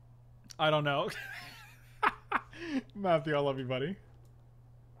 I don't know. Matthew, I love you, buddy.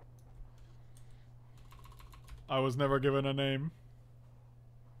 I was never given a name.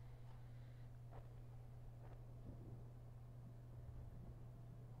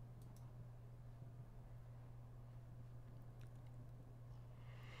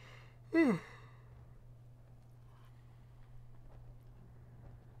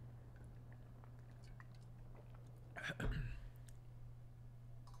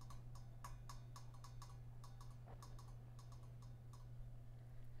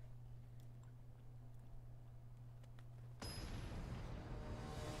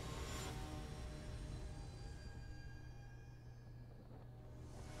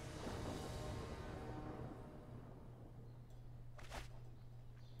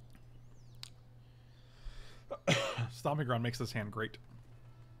 Stomping Ground makes this hand great.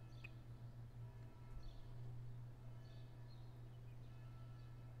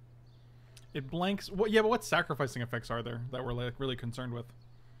 It blanks. What? Yeah, but what sacrificing effects are there that we're like really concerned with?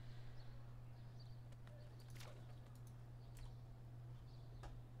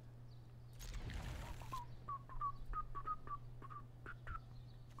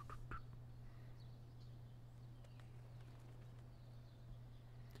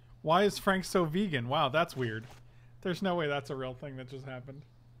 Why is Frank so vegan? Wow, that's weird. There's no way that's a real thing that just happened.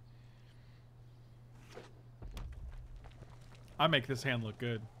 I make this hand look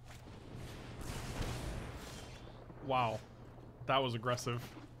good. Wow. That was aggressive.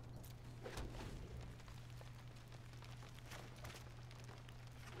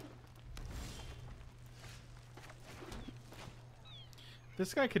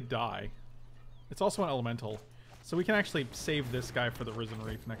 This guy could die. It's also an elemental. So we can actually save this guy for the Risen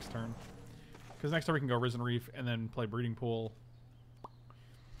Reef next turn. Because next turn we can go Risen Reef and then play Breeding Pool.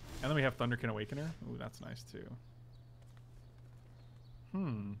 And then we have Thunderkin Awakener. Ooh, that's nice too.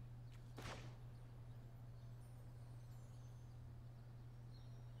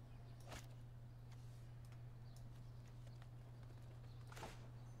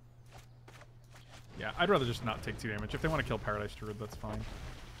 Yeah, I'd rather just not take 2 damage. If they want to kill Paradise Druid, that's fine.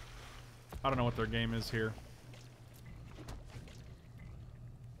 I don't know what their game is here.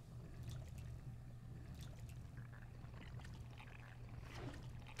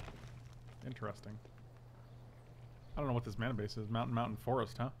 Interesting. I don't know what this mana base is. Mountain,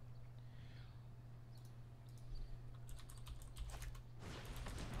 Forest, huh?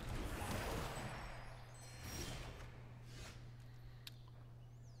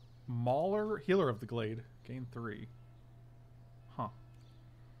 Mauler, Healer of the Glade. Gain 3. Huh.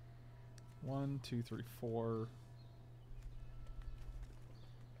 1, 2, 3, 4.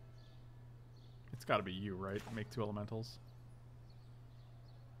 It's gotta be you, right? Make 2 elementals.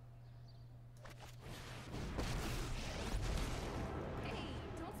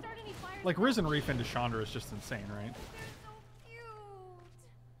 Like, Risen Reef into Chandra is just insane, right? They're so cute.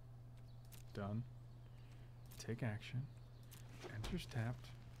 Done. Take action. Enters tapped.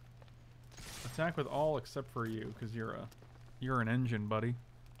 Attack with all except for you, because you're an engine, buddy.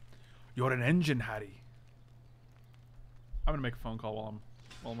 You're an engine, Hattie. I'm gonna make a phone call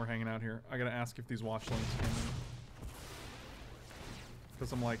while we're hanging out here. I gotta ask if these watch links came in.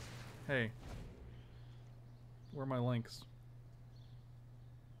 Because I'm like, hey, where are my links?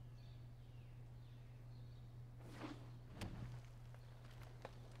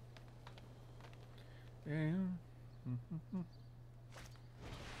 Yeah.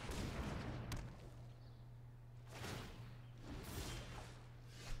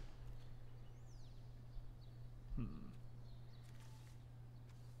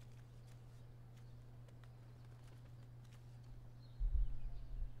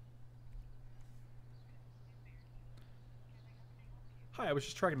 Hi, I was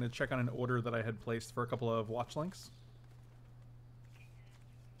just trying to check on an order that I had placed for a couple of watch links.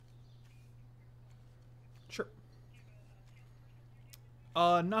 Sure.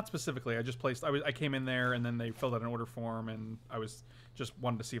 Not specifically. I just placed. I came in there and then they filled out an order form, and I was just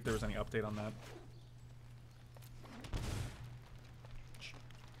wanted to see if there was any update on that.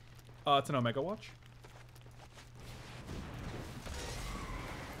 It's an Omega watch.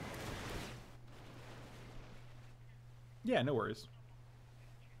 Yeah, no worries.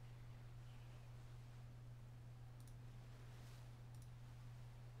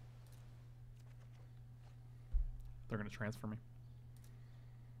 They're gonna transfer me.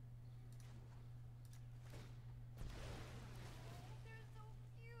 They're so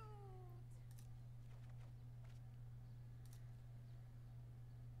cute.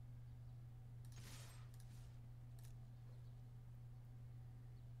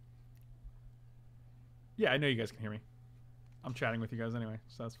 Yeah, I know you guys can hear me. I'm chatting with you guys anyway,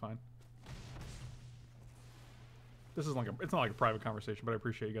 so that's fine. This isn't like it's not like a private conversation, but I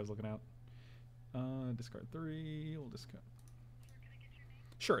appreciate you guys looking out. Discard 3. We'll discard.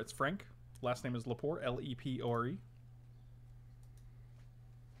 Sure, it's Frank. Last name is Lepore, Lepore.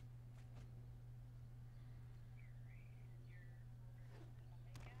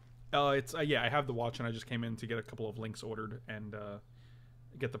 It's yeah, I have the watch, and I just came in to get a couple of links ordered and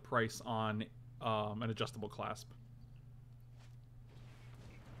get the price on an adjustable clasp.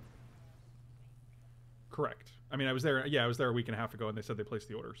 Correct. I mean, I was there. Yeah, I was there a week and a half ago, and they said they placed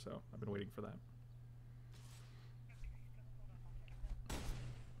the order, so I've been waiting for that.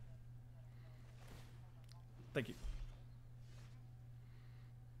 Thank you.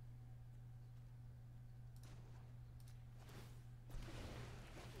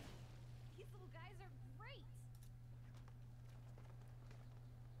 These little guys are great.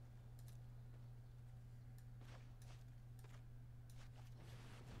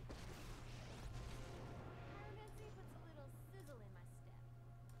 Pyromancer puts a little sizzle in my step.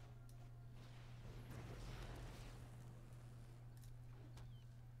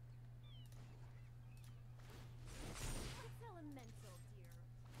 What's elemental, dear?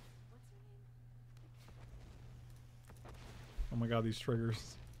 What's her name? Oh my god, these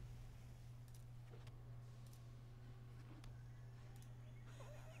triggers.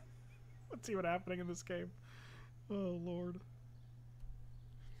 Let's see what's happening in this game. Oh lord.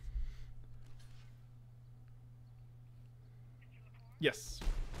 Yes.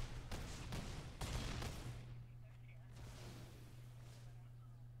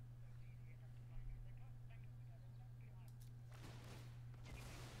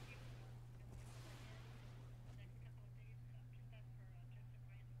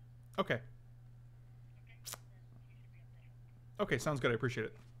 Okay. Okay, sounds good. I appreciate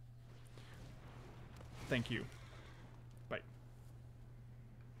it. Thank you. Bye.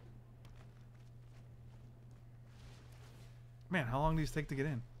 Man, how long do these take to get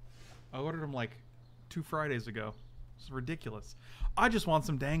in? I ordered them like 2 Fridays ago. It's ridiculous. I just want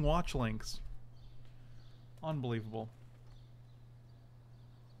some dang watch links. Unbelievable.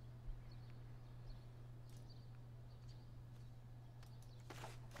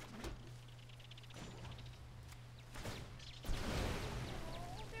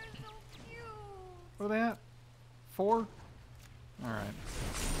 What are they at? 4? Alright.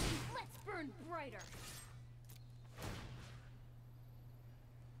 Let's burn brighter.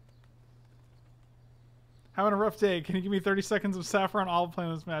 Having a rough day. Can you give me 30 seconds of Saffron Olive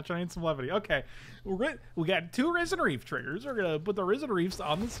playing this match? I need some levity. Okay. We got 2 Risen Reef triggers. We're going to put the Risen Reefs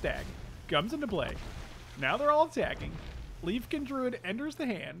on the stack. Comes into play. Now they're all attacking. Leafkin Druid enters the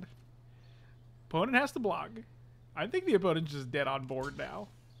hand. Opponent has to block. I think the opponent's just dead on board now.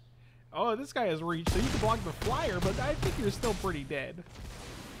 Oh, this guy has reach, so you can block the flyer, but I think you're still pretty dead.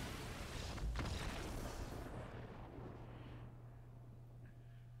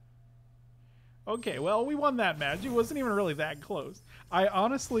 Okay, well, we won that match. It wasn't even really that close. I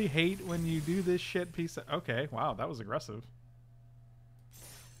honestly hate when you do this shit piece of... Okay, wow, that was aggressive.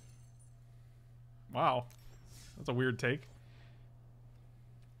 Wow. That's a weird take.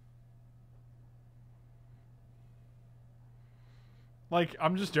 Like,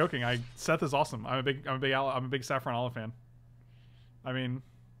 I'm just joking. Seth is awesome. I'm a big Saffron Olive fan. I mean,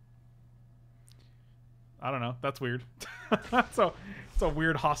 I don't know. That's weird. So it's a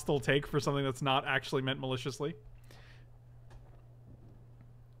weird hostile take for something that's not actually meant maliciously.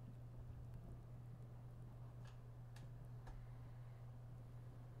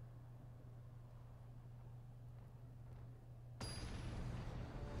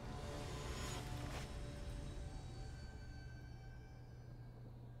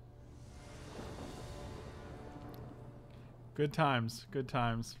 Good times. Good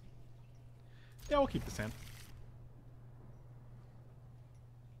times. Yeah, we'll keep this in.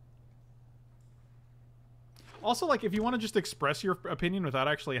 Also, like, if you want to just express your opinion without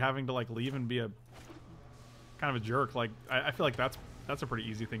actually having to, like, leave and be a kind of a jerk, like, I feel like that's a pretty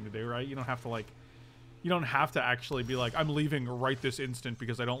easy thing to do, right? You don't have to, like, you don't have to actually be like, I'm leaving right this instant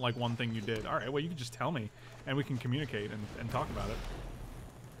because I don't like one thing you did. All right, well, you can just tell me, and we can communicate and talk about it.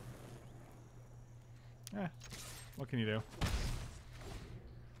 Eh. What can you do?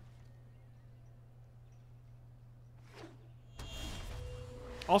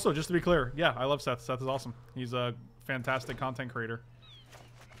 Also, just to be clear, yeah, I love Seth. Seth is awesome. He's a fantastic content creator.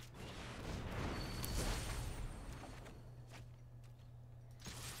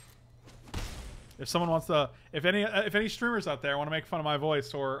 If someone wants to, if any streamers out there want to make fun of my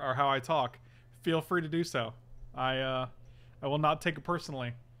voice or how I talk, feel free to do so. I will not take it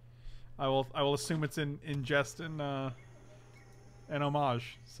personally. I will assume it's in jest and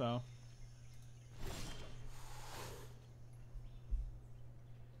homage. So.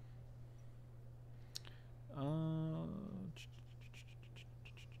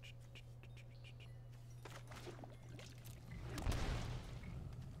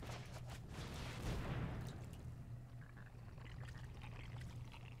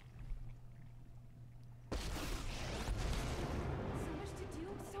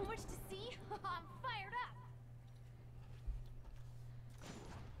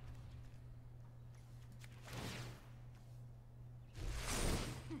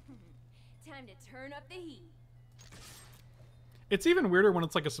 Time to turn up the heat. It's even weirder when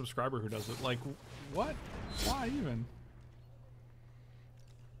it's like a subscriber who does it. Like, what? Why even?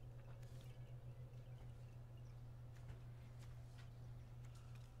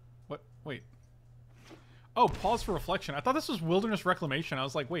 What? Wait. Oh, pause for reflection. I thought this was Wilderness Reclamation. I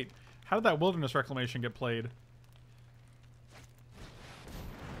was like, wait, how did that Wilderness Reclamation get played?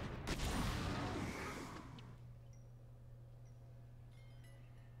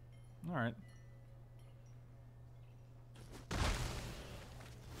 All right.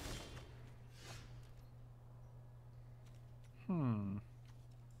 We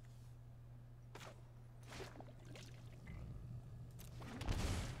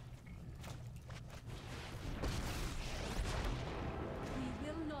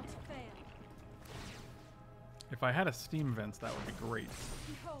will not fail. If I had a steam vents, that would be great.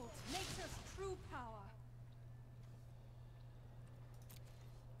 Behold, makes us true power.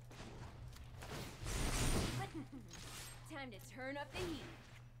 Time to turn up the heat.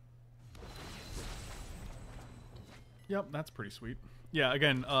 Yep, that's pretty sweet. Yeah,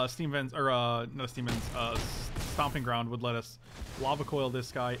 again, steam vents or no steam vents. Stomping Ground would let us Lava Coil this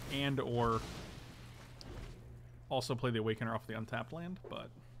guy and or also play the Awakener off the untapped land, but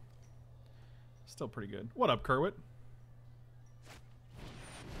still pretty good. What up, Kerwit?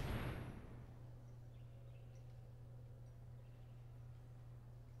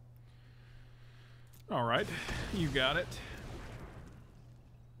 All right, you got it.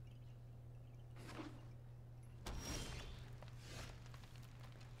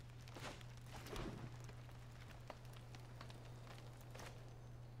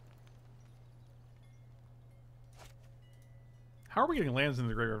 How are we getting lands into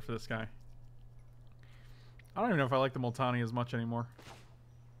the graveyard for this guy? I don't even know if I like the Multani as much anymore.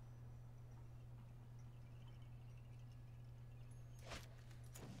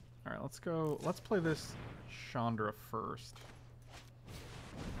 Alright, let's go. Let's play this Chandra first.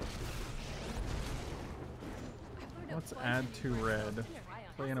 Let's add 2 red.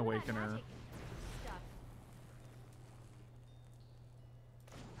 Play an Awakener.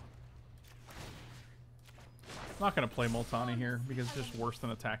 I'm not going to play Multani here because it's just worse than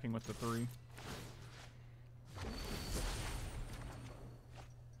attacking with the 3. Do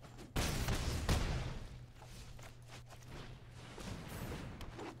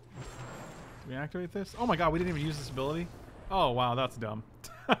we activate this? Oh my god, we didn't even use this ability? Oh wow, that's dumb.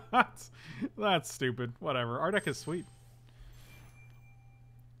 that's stupid. Whatever. Our deck is sweet.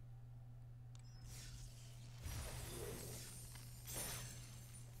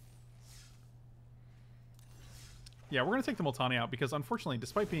 Yeah, we're going to take the Multani out because, unfortunately,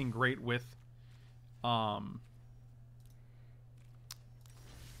 despite being great with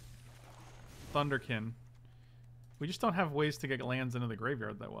Thunderkin, we just don't have ways to get lands into the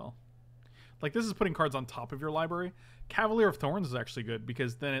graveyard that well. Like, this is putting cards on top of your library. Cavalier of Thorns is actually good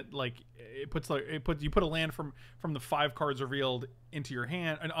because then you put a land from the 5 cards revealed into your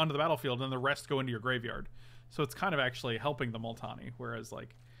hand and onto the battlefield, and the rest go into your graveyard. So it's kind of actually helping the Multani. Whereas,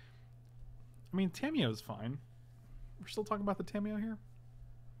 like, I mean, Tameo is fine. We're still talking about the Tameo here?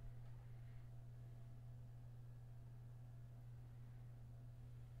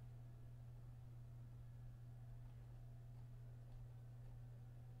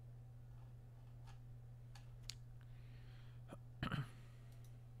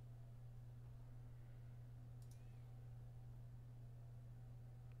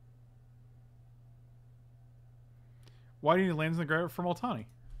 Why do you need lands in the graveyard for Multani?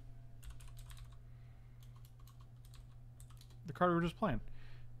 The card we were just playing.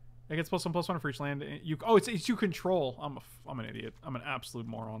 It gets +1/+1 for each land. It's you control. I'm an idiot. I'm an absolute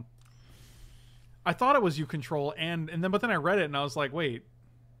moron. I thought it was you control but then I read it and I was like, wait.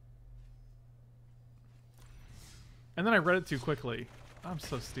 And then I read it too quickly. I'm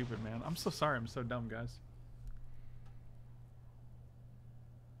so stupid, man. I'm so sorry. I'm so dumb, guys.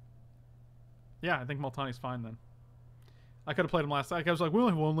 Yeah, I think Multani's fine then. I could have played him last night. I was like, we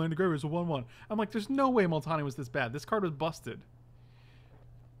only have 1 land to graveyard. It's a 1/1. I'm like, there's no way Multani was this bad. This card was busted.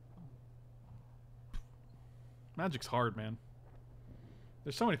 Magic's hard, man.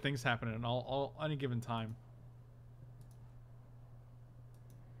 There's so many things happening at all any given time.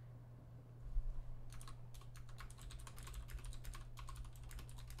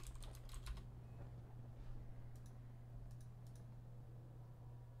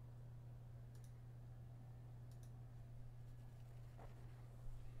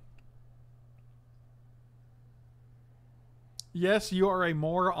 Yes, you are a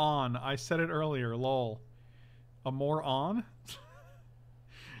moron. I said it earlier, lol. A moron?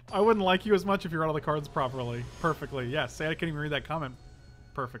 I wouldn't like you as much if you read all the cards properly. Perfectly. Yes, say I couldn't even read that comment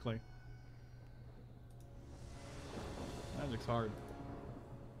perfectly. Magic's hard.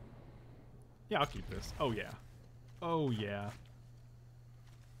 Yeah, I'll keep this. Oh, yeah. Oh, yeah.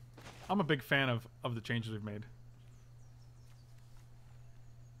 I'm a big fan of the changes we've made.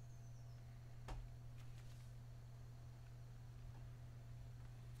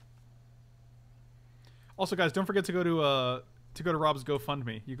 Also, guys, don't forget to go to Rob's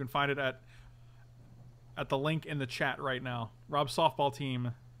GoFundMe. You can find it at the link in the chat right now. Rob's softball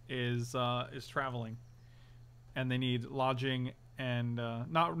team is traveling, and they need lodging and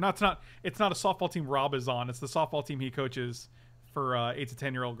it's not a softball team Rob is on. It's the softball team he coaches for 8 to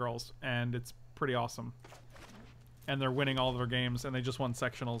 10-year-old girls, and it's pretty awesome. And they're winning all of their games, and they just won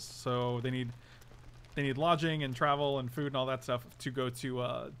sectionals, so they need lodging and travel and food and all that stuff to go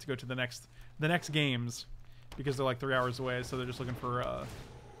to the next games, because they're like 3 hours away, so they're just looking for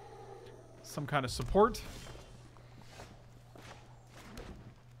some kind of support.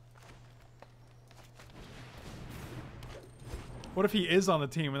 What if he is on the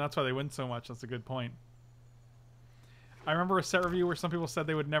team and that's why they win so much? That's a good point. I remember a set review where some people said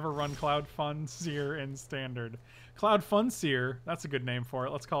they would never run Cloudkin Seer in Standard. Cloudkin Seer, that's a good name for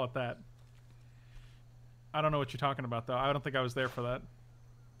it. Let's call it that. I don't know what you're talking about, though. I don't think I was there for that.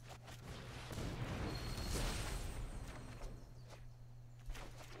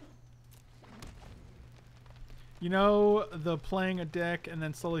 You know, the playing a deck and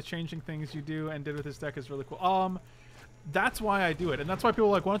then slowly changing things you do and did with this deck is really cool. That's why I do it. And that's why people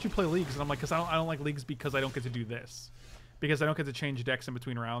are like, why don't you play leagues? And I'm like, because I don't like leagues because I don't get to do this. Because I don't get to change decks in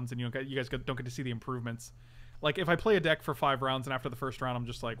between rounds, and you guys don't get to see the improvements. Like, if I play a deck for 5 rounds and after the first round I'm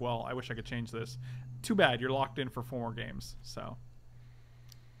just like, well, I wish I could change this. Too bad. You're locked in for 4 more games. So,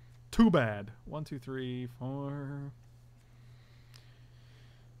 too bad. 1, 2, 3, 4.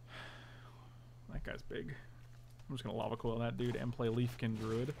 That guy's big. I'm just going to Lava Coil that dude and play Leafkin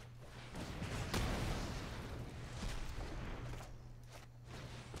Druid.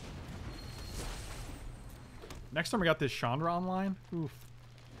 Next time we got this Chandra online. Oof.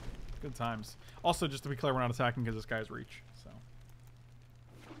 Good times. Also, just to be clear, we're not attacking because this guy's reach. So.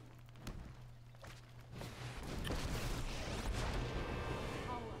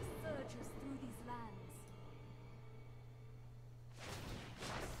 Power surges through these lands.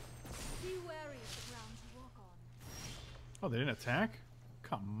 Be wary of the ground you walk on. Oh, they didn't attack?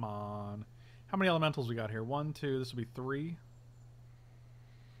 Come on. How many elementals we got here? 1, 2. This will be 3.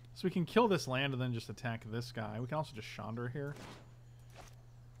 So we can kill this land and then just attack this guy. We can also just Chandra here.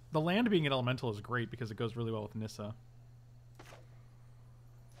 The land being an elemental is great because it goes really well with Nissa.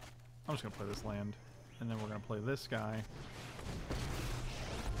 I'm just going to play this land. And then we're going to play this guy.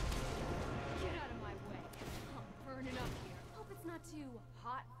 Get out of my way. I'm burning up here. Hope it's not too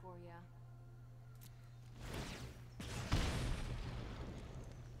hot for you.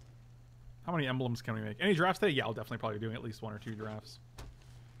 How many emblems can we make? Any drafts today? Yeah, I'll definitely probably be doing at least 1 or 2 drafts.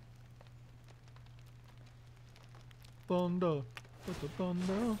 Thunder. Thunder.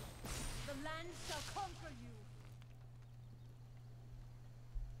 The land shall conquer you.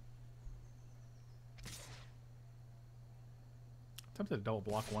 Tempted to double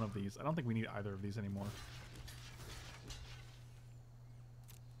block one of these. I don't think we need either of these anymore.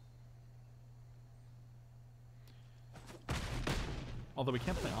 Although we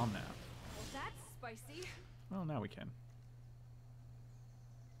can't play Omnath. Well, that's spicy. Well, now we can.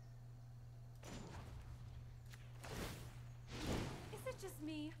 Is it just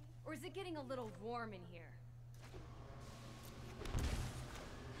me, or is it getting a little warm in here?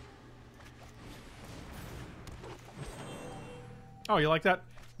 Oh, you like that?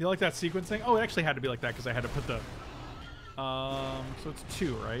 You like that sequencing? Oh, it actually had to be like that because I had to put the... so it's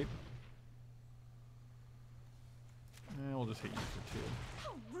 2, right? We'll just hit you for 2.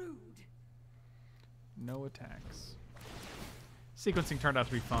 How rude! No attacks. Sequencing turned out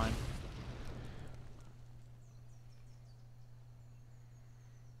to be fine.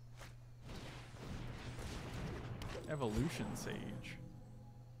 Evolution Sage.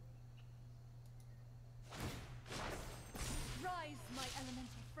 Rise, my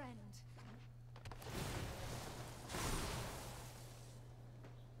elemental friend.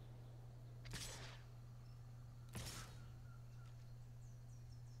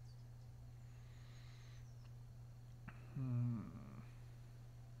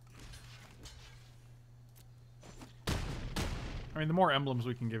 mean, the more emblems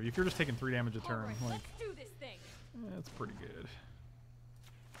we can give you. If you're just taking 3 damage a turn, Alright, like, let's do this thing. that's pretty good.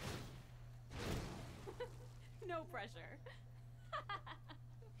 No pressure.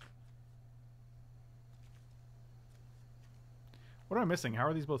 What am I missing? How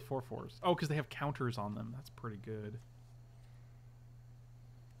are these both 4/4s? Oh, because they have counters on them. That's pretty good.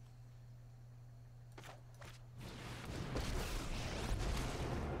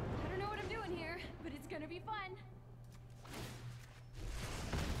 I don't know what I'm doing here, but it's gonna be fun.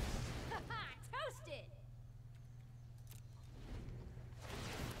 Haha, toasted!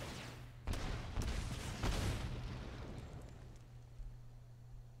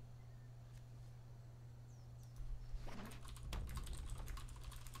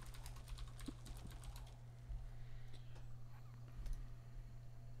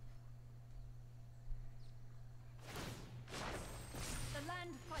 The land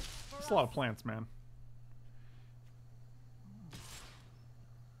fights for It's a lot of plants, man.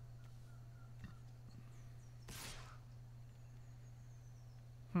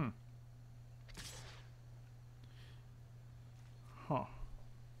 Huh.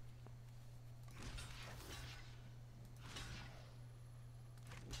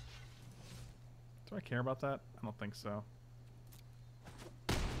 Do I care about that? I don't think so.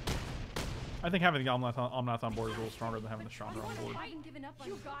 I think having the Omnath on board is a little stronger than having the Chandra on board. I haven't given up on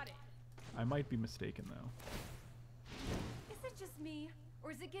you. Got it. I might be mistaken, though. Is it just me,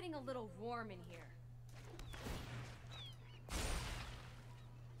 or is it getting a little warm in here?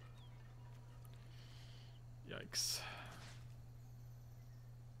 Yikes.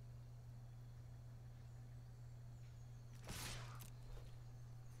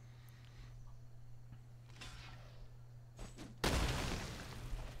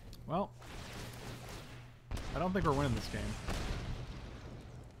 Well, I don't think we're winning this game.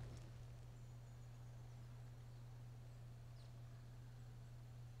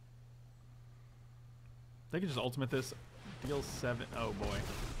 They could just ultimate this. Deal 7. Oh boy.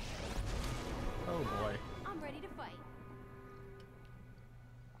 Oh boy. I'm ready to fight.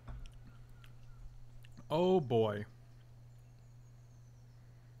 Oh boy.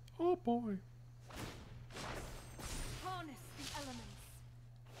 Oh boy. Harness the elements.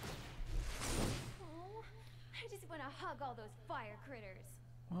 Oh, I just want to hug all those fire critters.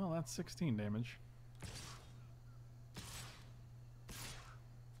 Well, that's 16 damage.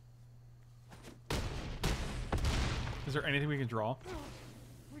 Is there anything we can draw?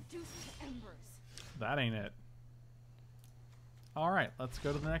 Reduced to embers. That ain't it. Alright, let's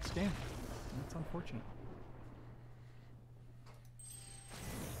go to the next game. That's unfortunate.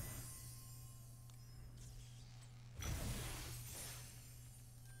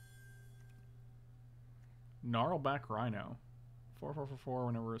 Gnarlback Rhino. 4/4/4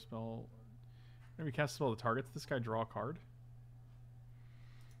 whenever a spell... Whenever you cast a spell that targets this guy, draw a card?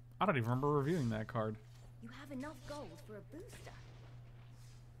 I don't even remember reviewing that card. You have enough gold for a booster.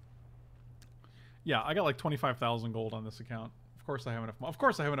 Yeah, I got like 25,000 gold on this account. Of course I have enough. Of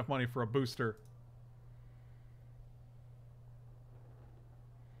course I have enough money for a booster.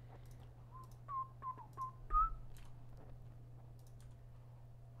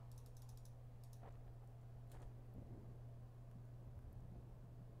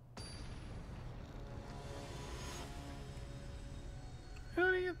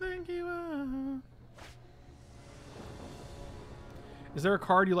 Who do you think you are? Is there a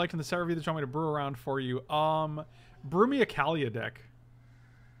card you liked in the set review that you want me to brew around for you? Brew me a Kalia deck.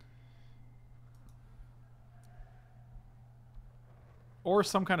 Or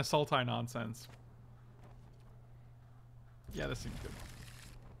some kind of Sultai nonsense. Yeah, this seems good.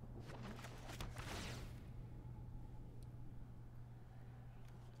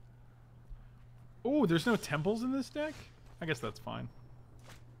 Oh, there's no temples in this deck? I guess that's fine.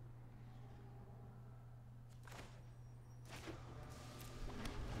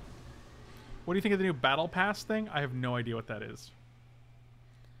 What do you think of the new Battle Pass thing? I have no idea what that is.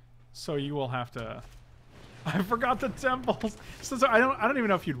 So you will have to... I forgot the temples. So I don't even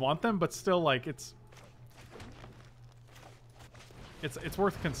know if you'd want them, but still, like, it's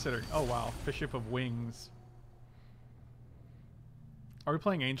worth considering. Oh wow, Bishop of Wings. Are we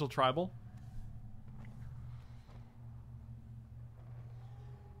playing Angel Tribal?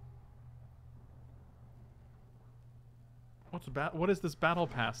 What is this Battle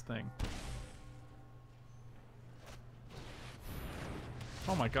Pass thing?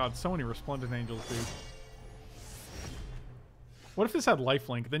 Oh my god, so many Resplendent Angels, dude. What if this had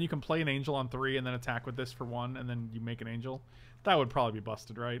lifelink? Then you can play an angel on 3 and then attack with this for 1 and then you make an angel? That would probably be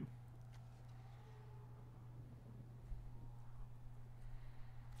busted, right?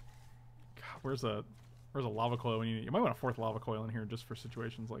 God, where's a Where's a Lava Coil when you need it? You might want a 4th Lava Coil in here just for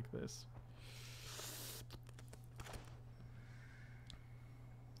situations like this.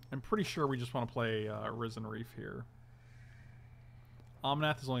 I'm pretty sure we just want to play Risen Reef here.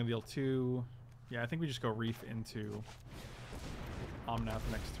 Omnath is only deal 2. Yeah, I think we just go Reef into Omnath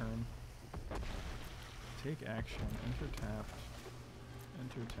next turn. Take action. Enter tapped.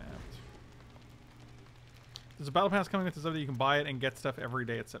 Enter tapped. There's a battle pass coming with this other. You can buy it and get stuff every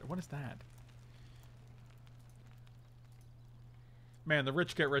day, etc. What is that? Man, the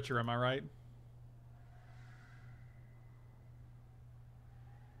rich get richer, am I right?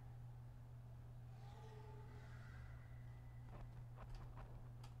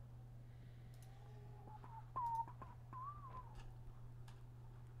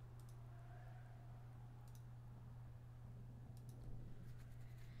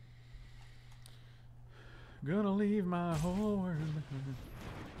 Gonna leave my whole world behind.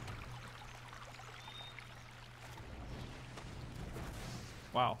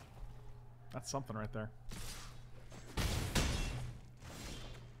 Wow. That's something right there.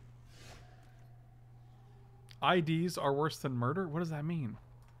 IDs are worse than murder? What does that mean?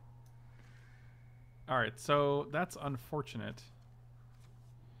 Alright, so that's unfortunate.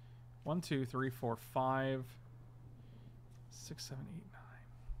 1, 2, 3, 4, 5, 6, 7, 8, 9.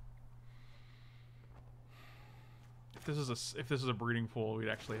 If this is a breeding pool, we'd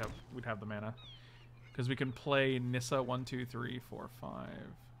have the mana. Because we can play Nissa 1, 2, 3, 4, 5.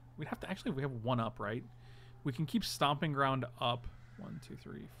 We'd have to actually we have 1 up, right? We can keep Stomping Ground up. 1, 2,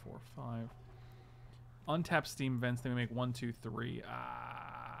 3, 4, 5. Untap Steam Vents, then we make 1, 2, 3.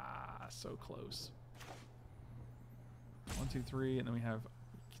 Ah, so close. 1, 2, 3, and then we have.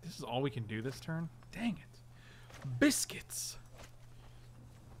 This is all we can do this turn? Dang it. Biscuits!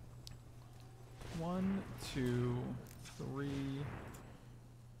 1, 2, 3,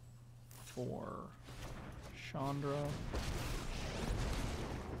 4. Chandra.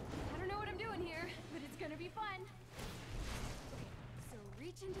 I don't know what I'm doing here, but it's gonna be fun. Okay, so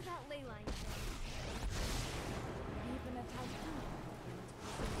reach into that ley line thing. Even a typhoon.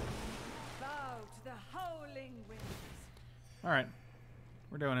 Bow to the howling winds. Alright.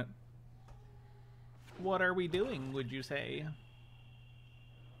 We're doing it. What are we doing, would you say?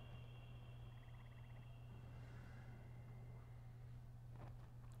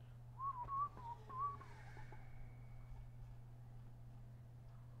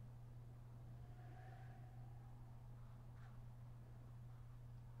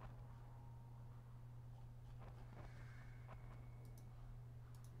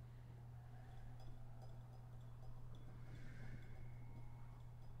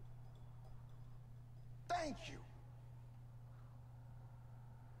 Thank you.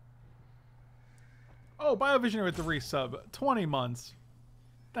 Oh, Biovisionary with the resub. 20 months.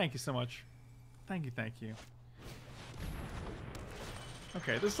 Thank you so much. Thank you, thank you.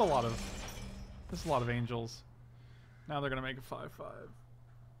 Okay, this is a lot of angels. Now they're gonna make a 5/5.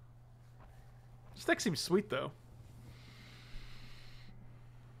 This deck seems sweet though.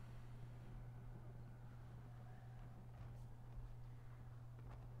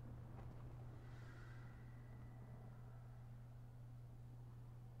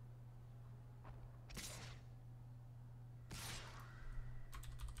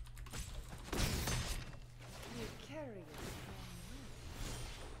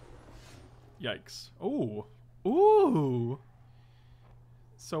 Yikes. Ooh. Ooh.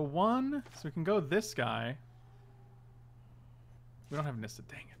 So we can go this guy. We don't have Nissa,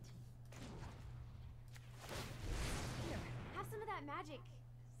 dang it. Here, have some of that magic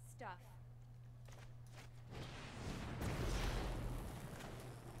stuff.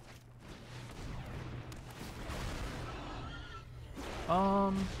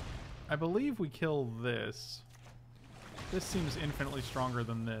 I believe we kill this. This seems infinitely stronger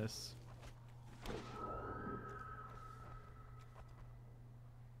than this.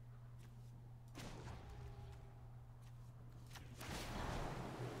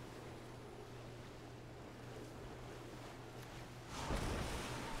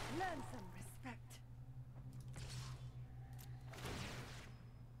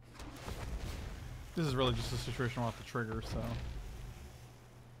 This is really just a situation we'll have to trigger, so.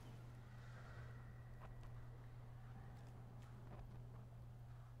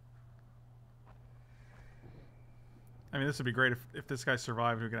 I mean, this would be great if this guy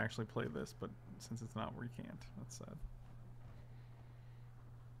survived, we could actually play this, but since it's not, we can't. That's sad.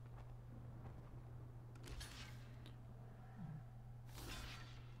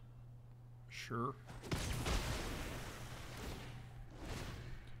 Sure.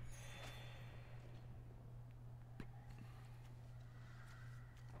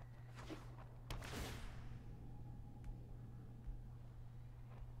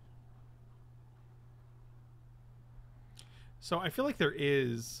 So I feel like there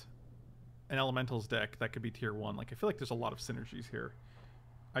is an Elementals deck that could be tier 1. Like, I feel like there's a lot of synergies here.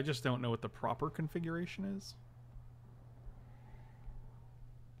 I just don't know what the proper configuration is.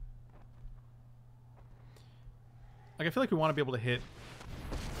 Like, I feel like we want to be able to hit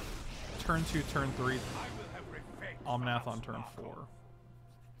turn 2, turn 3, Omnath on turn 4.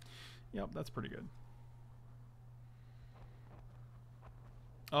 Yep, that's pretty good.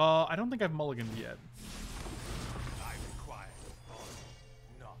 I don't think I've mulliganed yet.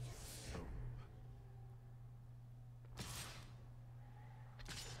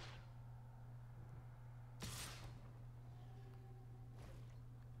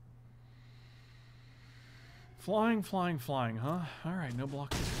 Flying, flying, flying, huh? Alright, no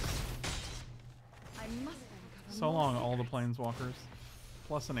blockades. So long, all the planeswalkers.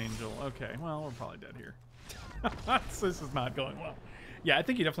 Plus an angel. Okay, well, we're probably dead here. This is not going well. Yeah, I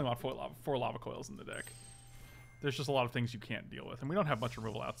think you definitely want 4 lava coils in the deck. There's just a lot of things you can't deal with, and we don't have much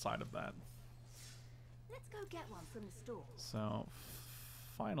removal outside of that. Let's go get one from the store. So,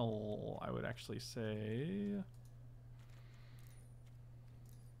 final, I would actually say...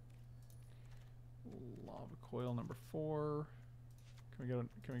 Lava coil number 4. Can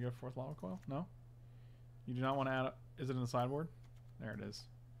we get a 4th lava coil? No? You do not want to add is it in the sideboard? There it is.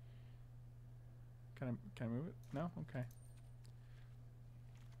 Can I move it? No? Okay.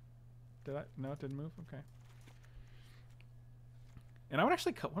 Did I? No, it didn't move? Okay. And I would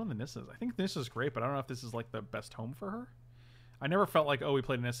actually cut one of the Nissas. I think Nissa's great, but I don't know if this is like the best home for her. I never felt like, oh, we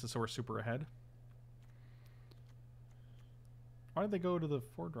played Nissa, so we're super ahead. Why did they go to the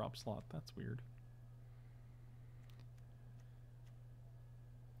 4-drop slot? That's weird.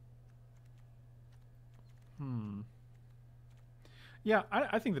 Yeah,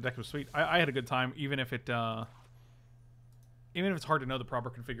 I think the deck was sweet. I had a good time, even if it's hard to know the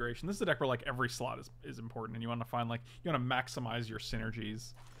proper configuration. This is a deck where like every slot is important, and you want to find like you want to maximize your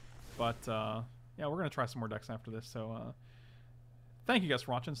synergies. But yeah, we're gonna try some more decks after this. So thank you guys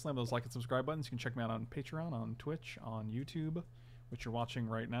for watching. Slam those like and subscribe buttons. You can check me out on Patreon, on Twitch, on YouTube, which you're watching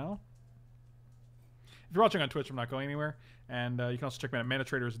right now. If you're watching on Twitch, I'm not going anywhere. And you can also check me out at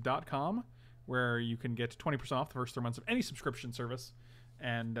manatraders.com, where you can get 20% off the first 3 months of any subscription service,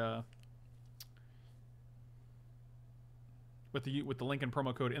 and with the link and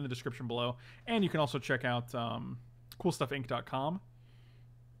promo code in the description below. And you can also check out coolstuffinc.com,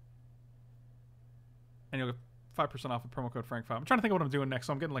 and you'll get 5% off with promo code Frank5. I'm trying to think of what I'm doing next,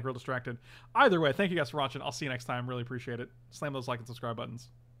 so I'm getting like real distracted. Either way, thank you guys for watching. I'll see you next time. Really appreciate it. Slam those like and subscribe buttons.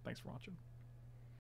 Thanks for watching.